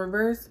Wands in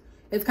reverse.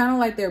 It's kind of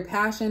like their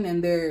passion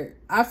and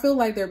I feel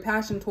like their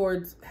passion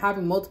towards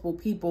having multiple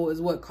people is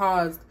what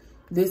caused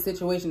this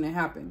situation to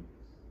happen.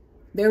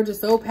 They were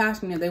just so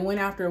passionate. They went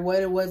after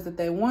what it was that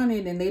they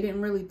wanted and they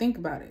didn't really think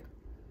about it.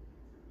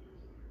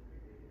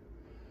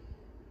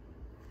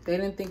 They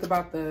didn't think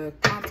about the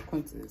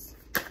consequences.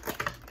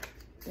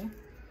 Okay.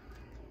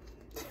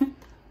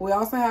 We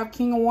also have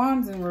King of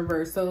Wands in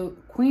reverse. So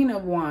Queen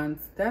of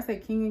Wands. Did I say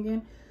King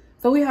again?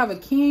 So we have a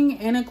King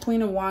and a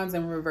Queen of Wands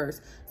in reverse.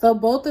 So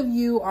both of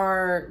you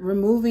are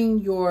removing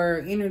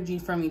your energy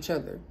from each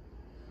other.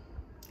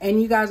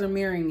 And you guys are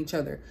mirroring each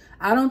other.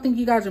 I don't think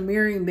you guys are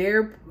mirroring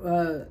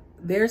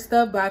their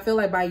stuff. But I feel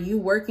like by you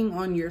working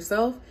on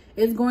yourself,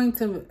 it's going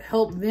to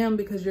help them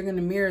because you're going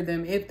to mirror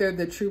them if they're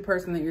the true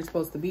person that you're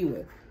supposed to be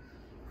with.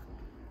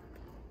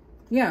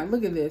 Yeah,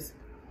 look at this.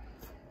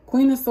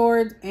 Queen of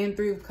Swords and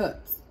Three of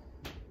Cups.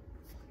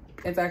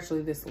 It's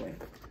actually this way.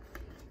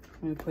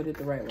 Let me put it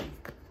the right way.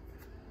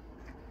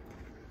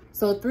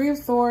 So Three of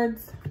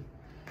Swords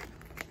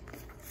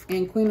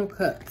and Queen of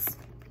Cups.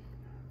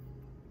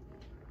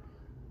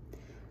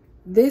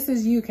 This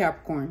is you,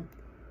 Capricorn.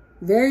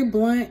 Very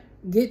blunt.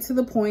 Get to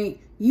the point.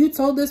 You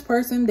told this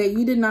person that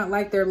you did not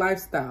like their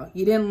lifestyle.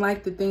 You didn't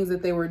like the things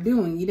that they were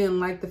doing. You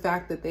didn't like the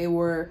fact that they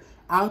were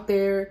out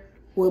there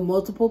with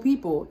multiple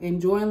people,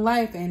 enjoying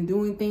life and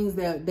doing things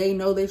that they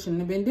know they shouldn't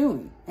have been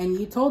doing. And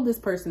you told this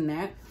person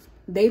that.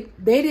 They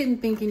didn't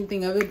think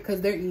anything of it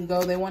because their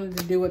ego, they wanted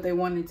to do what they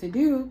wanted to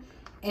do.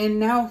 And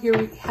now here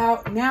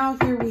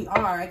we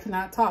are. I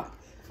cannot talk.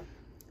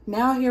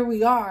 Now here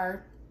we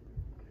are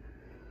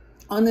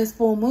on this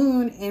full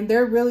moon and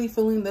they're really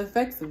feeling the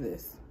effects of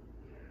this.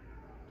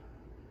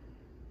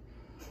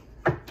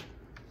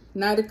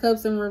 Knight of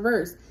Cups in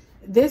reverse.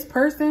 This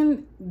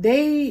person,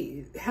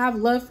 they have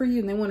love for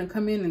you and they want to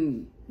come in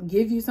and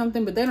give you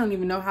something, but they don't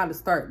even know how to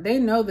start. They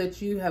know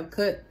that you have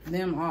cut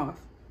them off.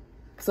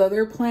 So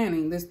they're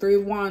planning. There's Three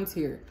of Wands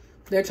here.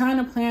 They're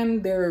trying to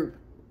plan their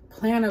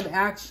plan of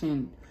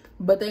action,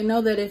 but they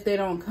know that if they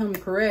don't come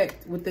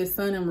correct with this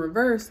Sun in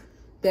reverse,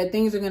 that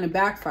things are going to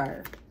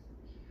backfire.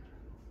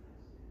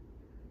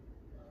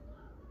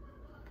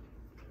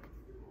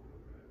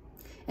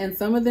 And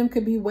some of them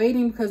could be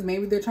waiting because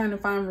maybe they're trying to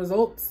find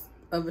results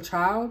of a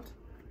child.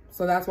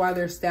 So that's why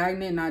they're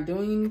stagnant, not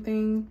doing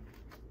anything.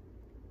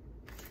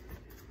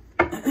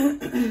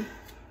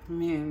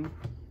 Man.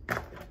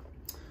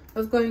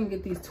 Let's go ahead and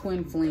get these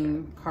twin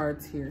flame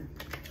cards here.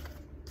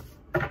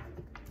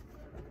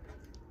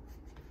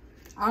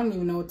 I don't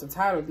even know what to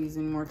title these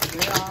anymore because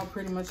they're all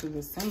pretty much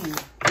the same.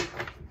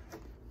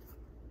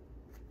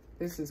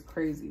 This is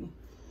crazy.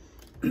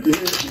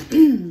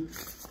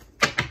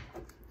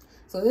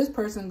 So this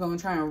person's going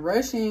to try and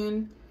rush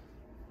in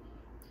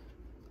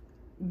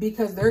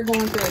because they're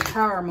going through a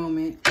power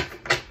moment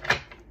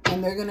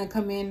and they're going to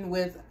come in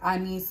with, I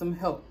need some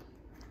help.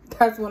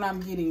 That's what I'm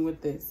getting with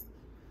this.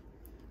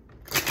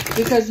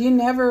 Because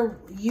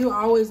you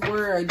always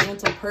were a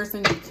gentle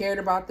person. You cared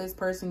about this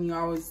person. You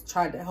always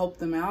tried to help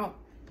them out.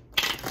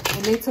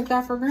 And they took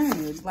that for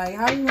granted. Like,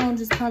 how are you going to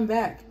just come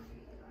back?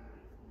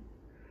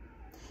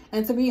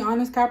 And to be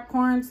honest,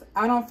 Capricorns,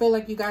 I don't feel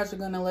like you guys are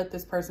going to let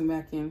this person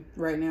back in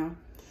right now.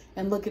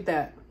 And look at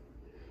that.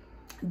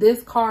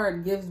 This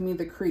card gives me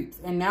the creeps.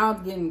 And now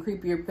it's getting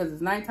creepier because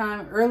it's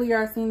nighttime. Earlier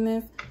I seen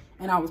this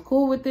and I was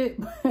cool with it.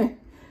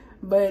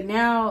 But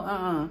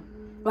now,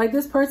 like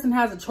this person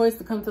has a choice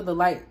to come to the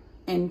light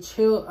and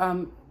chill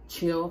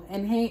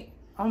and hate.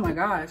 Oh my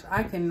gosh,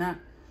 I cannot.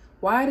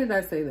 Why did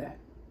I say that?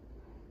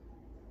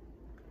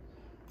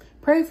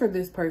 Pray for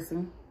this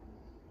person.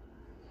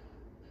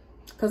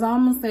 Because I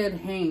almost said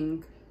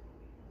hang.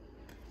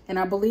 And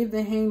I believe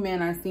the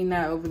hangman, I seen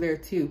that over there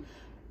too.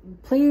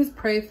 Please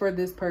pray for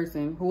this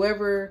person,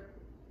 whoever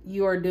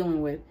you are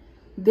dealing with.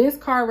 This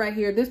card right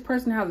here, this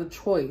person has a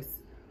choice.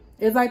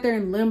 It's like they're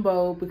in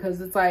limbo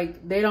because it's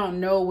like they don't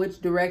know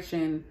which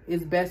direction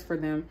is best for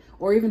them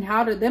or even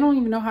they don't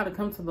even know how to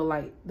come to the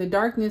light. The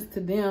darkness to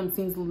them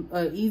seems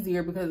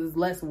easier because it's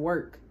less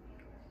work.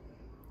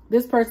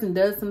 This person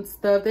does some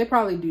stuff. They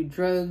probably do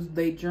drugs.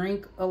 They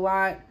drink a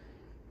lot.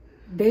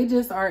 They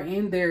just are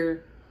in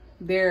their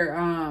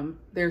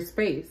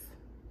space.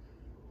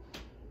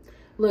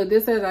 Look,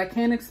 this says, I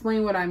can't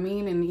explain what I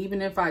mean. And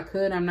even if I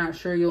could, I'm not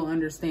sure you'll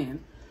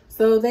understand.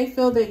 So they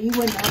feel that you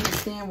wouldn't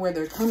understand where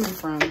they're coming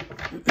from.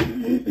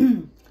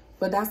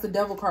 But that's the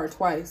Devil card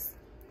twice.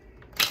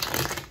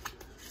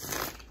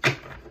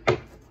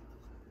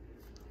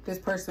 This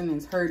person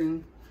is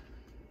hurting.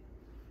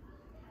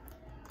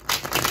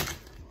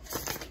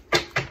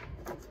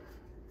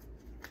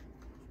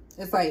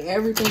 It's like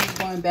everything is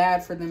going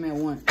bad for them at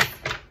once.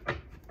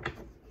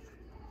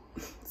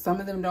 Some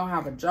of them don't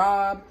have a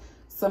job.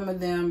 Some of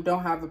them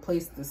don't have a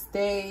place to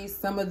stay.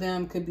 Some of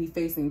them could be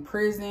facing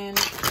prison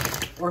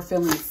or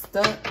feeling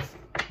stuck.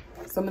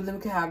 Some of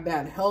them could have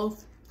bad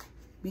health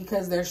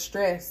because they're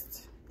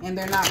stressed and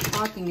they're not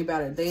talking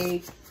about it.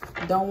 They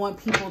don't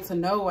want people to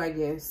know, I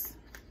guess.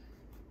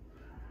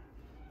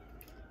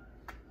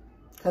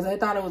 Because they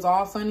thought it was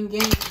all fun and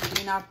games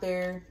being out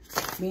there,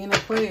 being a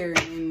player,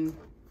 and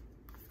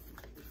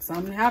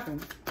something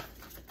happened.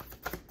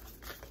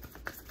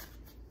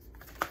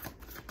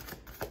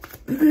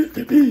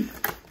 Damn.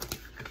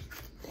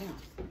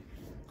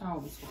 I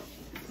always fall on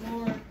the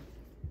floor.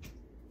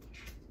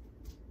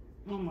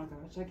 Oh my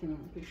gosh, I can't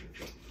even picture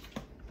it.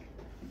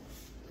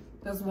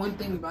 That's one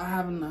thing about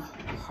having the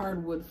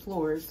hardwood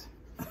floors.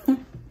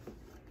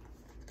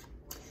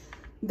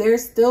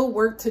 There's still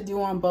work to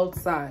do on both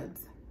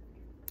sides.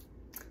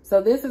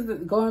 So this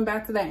is going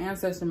back to that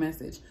ancestor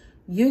message.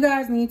 You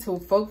guys need to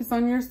focus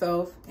on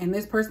yourself, and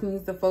this person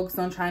needs to focus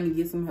on trying to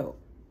get some help.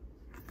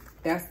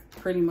 That's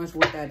pretty much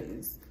what that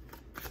is.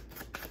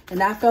 And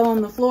that fell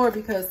on the floor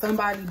because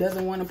somebody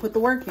doesn't want to put the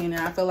work in.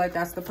 And I feel like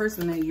that's the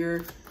person that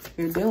you're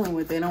dealing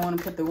with. They don't want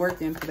to put the work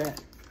in for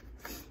that.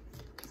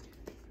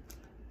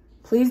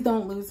 Please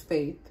don't lose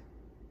faith.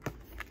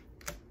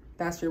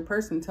 That's your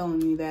person telling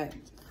me that.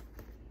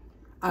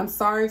 I'm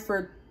sorry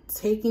for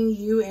taking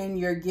you and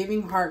your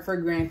giving heart for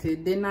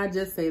granted. Didn't I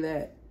just say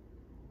that?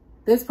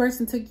 This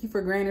person took you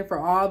for granted for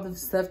all the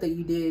stuff that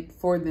you did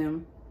for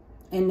them.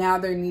 And now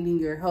they're needing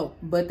your help.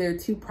 But they're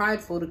too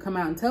prideful to come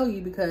out and tell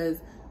you because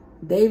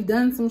they've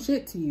done some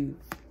shit to you.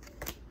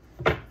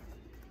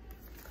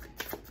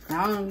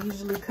 I don't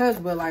usually cuss,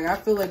 but like I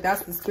feel like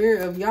that's the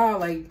spirit of y'all.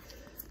 Like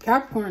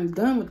Capricorn's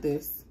done with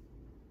this.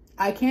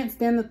 I can't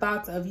stand the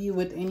thoughts of you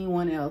with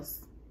anyone else.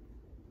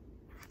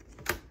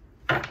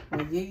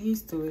 Well, get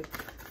used to it.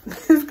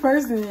 This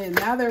person,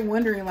 now they're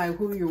wondering like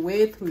who you're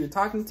with, who you're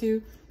talking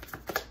to.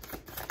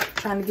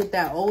 Trying to get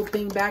that old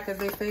thing back, as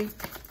they say.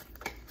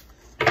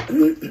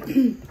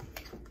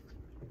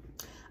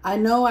 I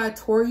know I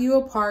tore you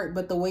apart,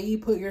 but the way you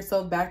put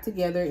yourself back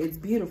together, it's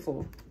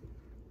beautiful.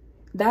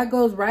 That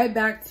goes right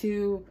back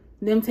to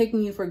them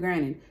taking you for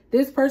granted.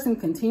 This person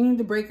continued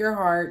to break your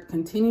heart,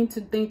 continued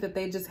to think that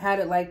they just had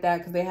it like that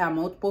because they had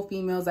multiple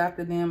females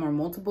after them or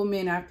multiple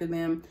men after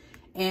them.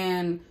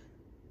 And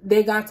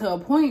they got to a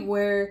point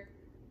where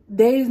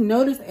they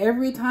noticed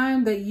every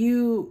time that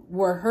you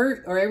were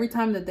hurt or every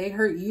time that they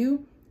hurt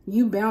you,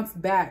 you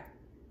bounced back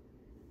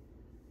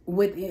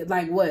with it.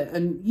 Like what?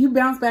 And you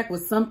bounced back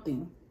with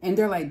something. And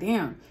they're like,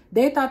 damn,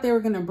 they thought they were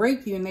going to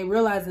break you and they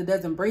realize it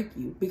doesn't break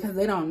you because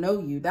they don't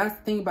know you. That's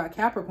the thing about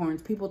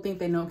Capricorns. People think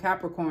they know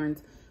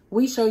Capricorns.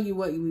 We show you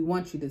what we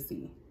want you to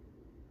see.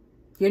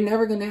 You're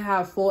never going to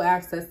have full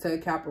access to a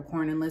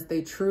Capricorn unless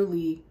they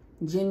truly,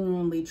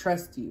 genuinely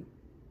trust you.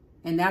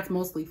 And that's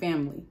mostly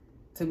family,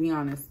 to be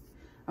honest.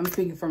 I'm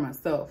speaking for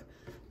myself.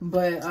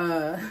 But,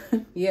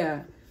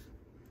 yeah.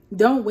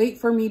 Don't wait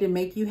for me to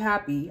make you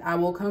happy. I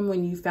will come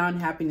when you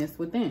found happiness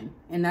within.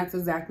 And that's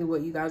exactly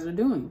what you guys are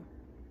doing.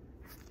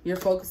 You're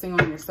focusing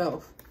on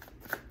yourself.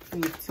 I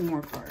need 2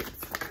 more cards.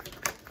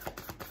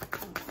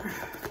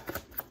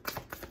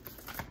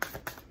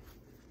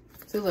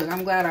 So look,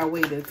 I'm glad I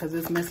waited because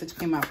this message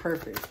came out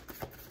perfect.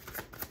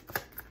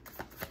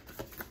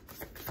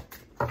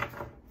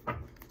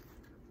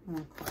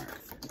 More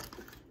cards.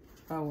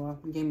 Oh, well,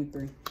 you gave me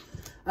 3.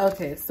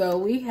 Okay, so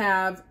we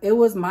have, it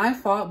was my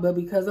fault, but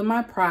because of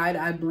my pride,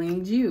 I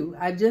blamed you.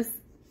 I just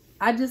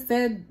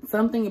said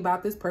something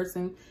about this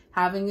person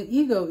having an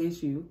ego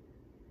issue.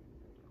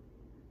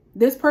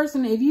 This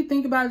person, if you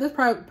think about it, this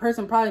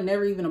person probably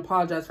never even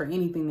apologized for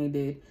anything they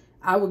did.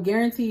 I would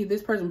guarantee you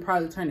this person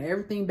probably turned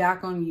everything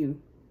back on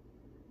you.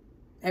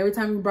 Every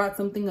time you brought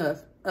something up,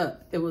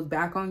 it was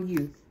back on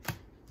you.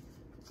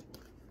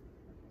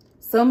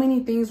 So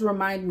many things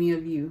remind me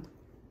of you.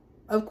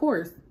 Of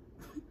course.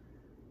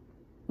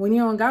 When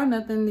you don't got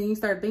nothing, then you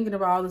start thinking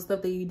about all the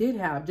stuff that you did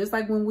have. Just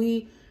like when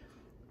we,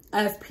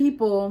 as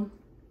people,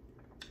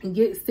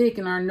 get sick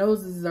and our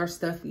noses are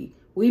stuffy.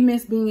 We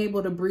miss being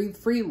able to breathe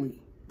freely.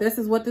 This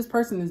is what this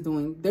person is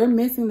doing. They're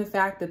missing the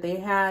fact that they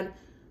had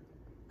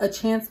a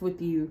chance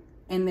with you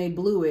and they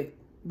blew it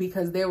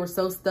because they were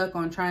so stuck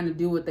on trying to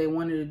do what they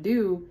wanted to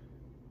do.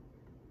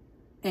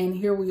 And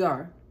here we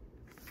are.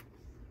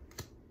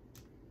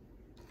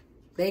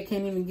 They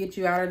can't even get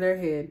you out of their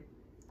head.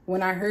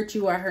 When I hurt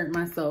you, I hurt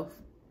myself.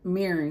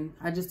 Mirroring.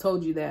 I just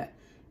told you that.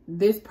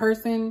 This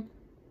person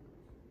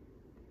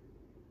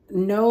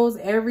knows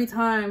every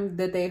time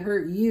that they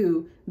hurt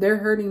you, they're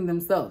hurting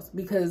themselves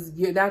because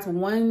that's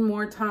one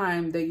more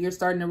time that you're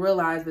starting to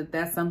realize that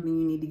that's something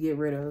you need to get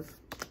rid of.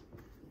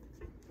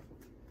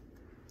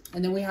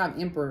 And then we have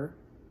Emperor.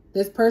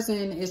 This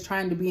person is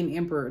trying to be an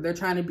emperor. They're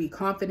trying to be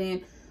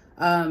confident.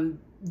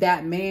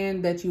 That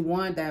man that you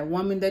want, that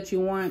woman that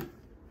you want,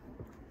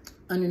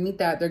 underneath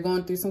that, they're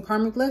going through some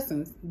karmic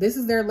lessons. This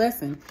is their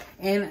lesson.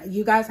 And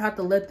you guys have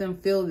to let them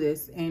feel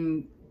this.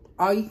 And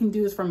all you can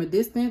do is from a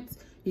distance,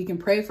 You can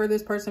pray for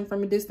this person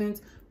from a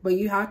distance, but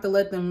you have to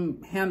let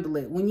them handle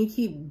it. When you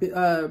keep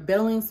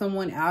bailing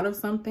someone out of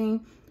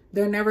something,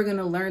 they're never going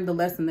to learn the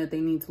lesson that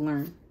they need to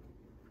learn.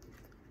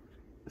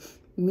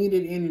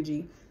 Muted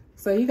energy.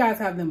 So you guys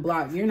have them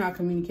blocked. You're not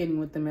communicating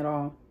with them at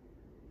all.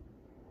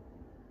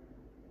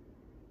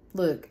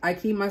 Look, I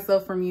keep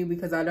myself from you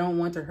because I don't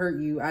want to hurt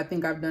you. I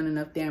think I've done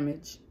enough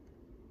damage.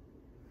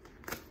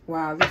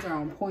 Wow, these are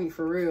on point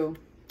for real.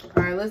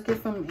 All right, let's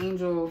get some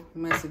angel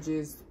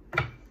messages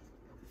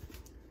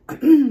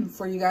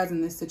for you guys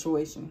in this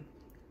situation.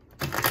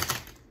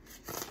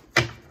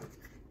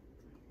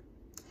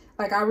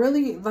 Like,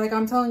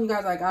 I'm telling you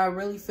guys, like, I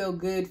really feel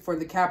good for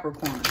the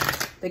Capricorn.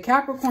 The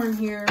Capricorn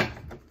here,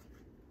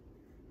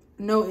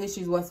 no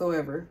issues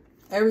whatsoever.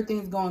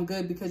 Everything's going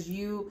good because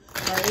you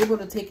are able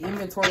to take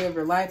inventory of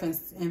your life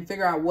and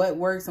figure out what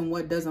works and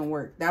what doesn't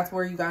work. That's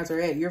where you guys are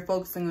at. You're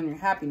focusing on your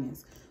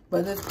happiness.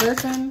 But this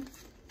person,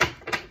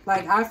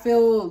 like, I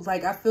feel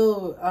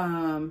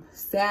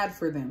sad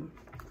for them.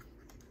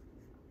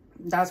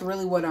 That's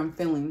really what I'm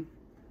feeling.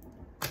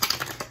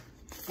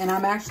 And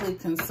I'm actually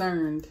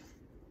concerned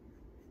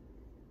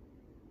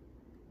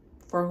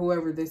for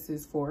whoever this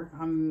is for.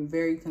 I'm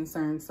very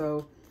concerned.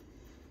 So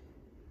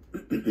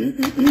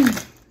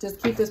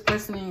just keep this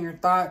person in your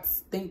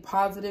thoughts. Think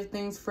positive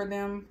things for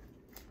them.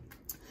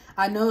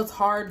 I know it's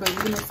hard, but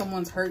even if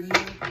someone's hurt you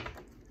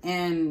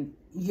and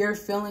you're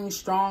feeling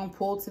strong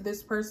pull to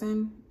this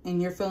person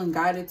and you're feeling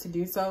guided to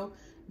do so,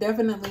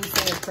 definitely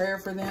say a prayer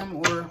for them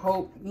or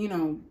hope, you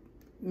know,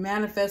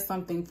 manifest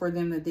something for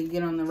them that they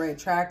get on the right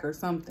track or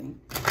something.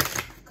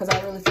 Because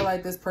I really feel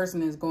like this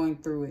person is going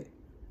through it.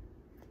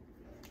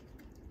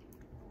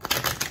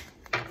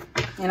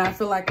 And I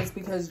feel like it's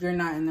because you're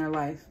not in their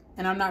life.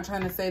 And I'm not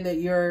trying to say that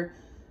you're,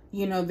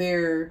 you know,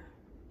 their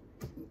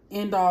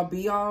end all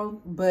be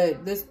all,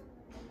 but this...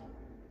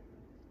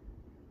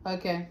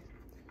 Okay.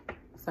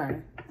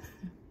 Sorry.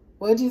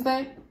 What did you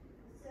say?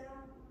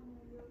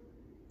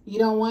 You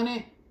don't want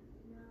it?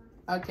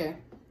 Okay.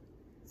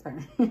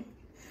 Sorry.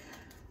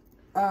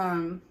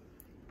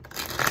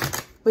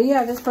 But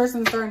yeah, this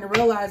person's starting to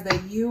realize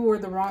that you were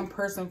the wrong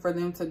person for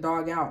them to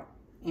dog out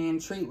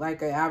and treat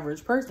like an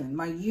average person.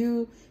 Like,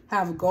 you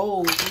have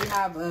goals. You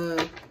have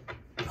a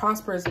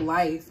prosperous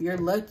life. You're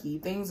lucky.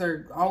 Things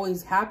are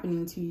always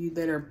happening to you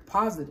that are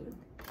positive.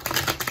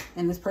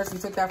 And this person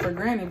took that for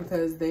granted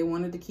because they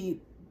wanted to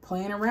keep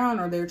playing around,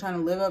 or they were trying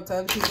to live up to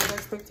other people's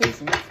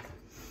expectations.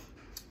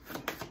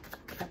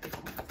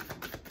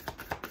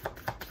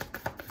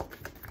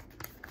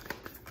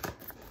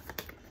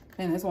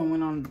 And this one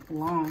went on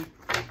long.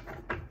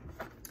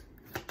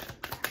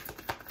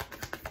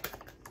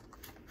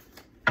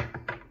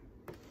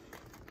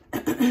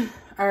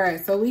 All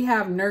right, so we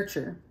have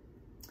nurture.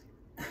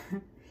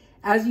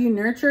 As you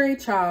nurture a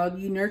child,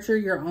 you nurture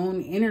your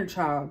own inner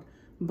child.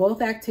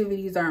 Both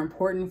activities are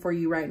important for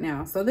you right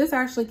now. So this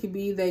actually could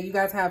be that you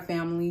guys have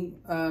family,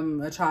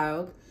 a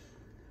child.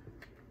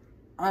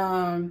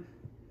 And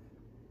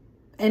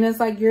it's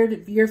like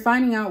you're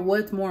finding out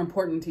what's more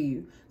important to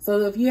you.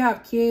 So if you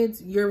have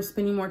kids, you're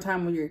spending more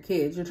time with your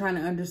kids. You're trying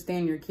to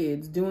understand your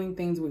kids, doing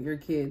things with your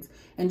kids,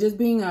 and just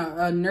being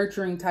a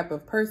nurturing type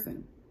of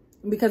person.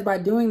 Because by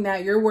doing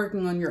that, you're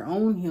working on your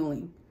own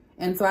healing.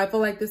 And so I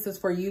feel like this is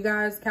for you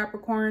guys,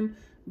 Capricorn.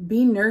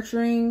 Be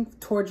nurturing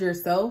towards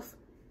yourself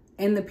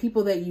and the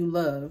people that you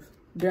love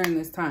during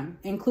this time,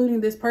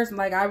 including this person.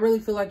 Like, I really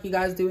feel like you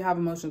guys do have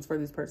emotions for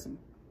this person.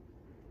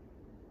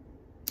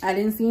 I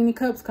didn't see any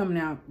cups coming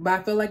out, but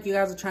I feel like you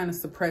guys are trying to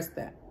suppress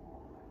that.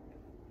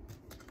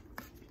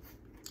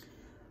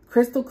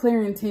 Crystal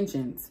clear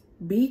intentions.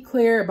 Be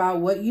clear about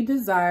what you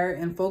desire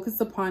and focus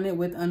upon it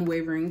with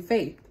unwavering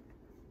faith.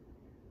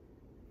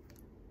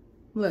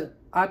 Look,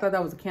 I thought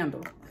that was a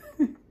candle.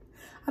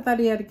 I thought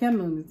he had a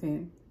candle in his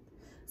hand.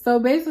 So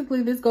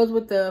basically, this goes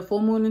with the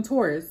full moon in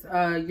Taurus.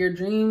 Your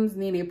dreams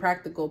need a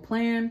practical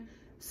plan.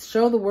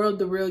 Show the world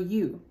the real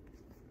you.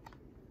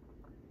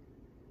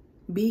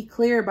 Be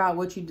clear about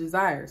what you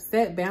desire.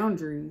 Set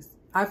boundaries.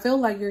 I feel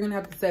like you're going to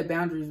have to set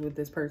boundaries with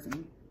this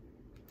person.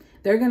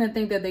 They're going to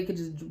think that they could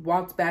just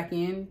walk back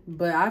in,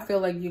 but I feel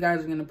like you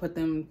guys are going to put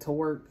them to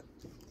work.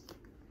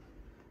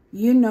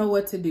 You know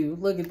what to do.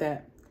 Look at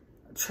that.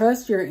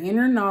 Trust your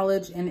inner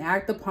knowledge and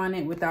act upon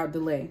it without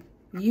delay.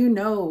 You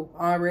know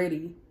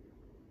already.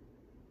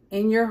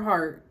 In your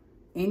heart,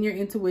 in your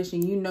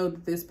intuition, you know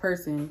that this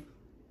person...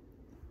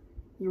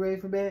 You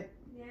ready for bed?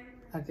 Yeah.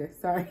 Okay,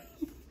 sorry.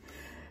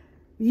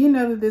 You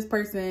know that this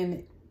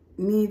person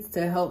needs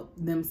to help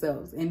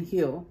themselves and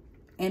heal.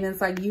 And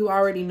it's like you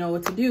already know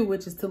what to do,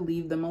 which is to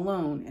leave them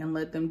alone and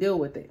let them deal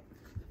with it.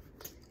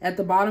 At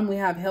the bottom, we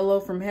have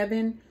hello from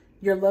heaven.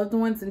 Your loved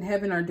ones in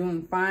heaven are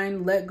doing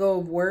fine. Let go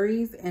of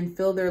worries and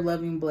feel their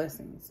loving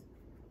blessings.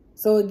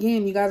 So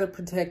again, you guys are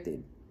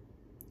protected.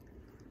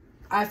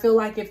 I feel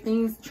like if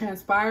things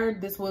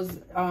transpired, this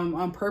was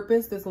on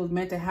purpose. This was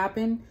meant to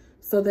happen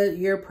so that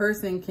your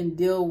person can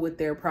deal with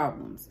their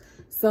problems.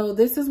 So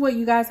this is what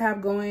you guys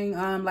have going.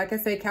 Like I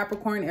said,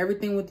 Capricorn,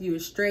 everything with you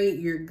is straight.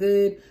 You're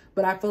good.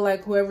 But I feel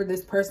like whoever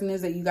this person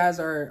is that you guys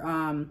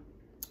are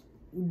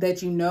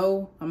that you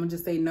know. I'm gonna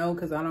just say no,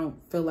 because I don't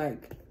feel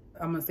like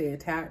I'm gonna say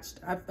attached.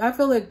 I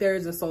feel like there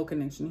is a soul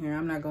connection here.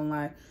 I'm not gonna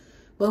lie.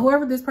 But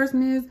whoever this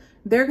person is,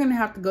 they're gonna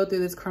have to go through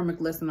this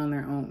karmic lesson on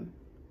their own.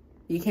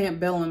 You can't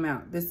bail them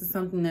out. This is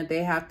something that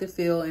they have to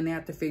feel, and they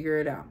have to figure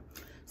it out.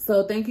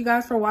 So thank you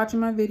guys for watching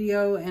my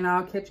video, and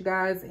I'll catch you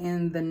guys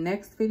in the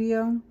next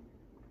video.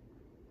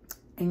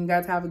 And you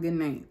guys have a good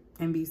night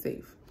and be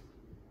safe.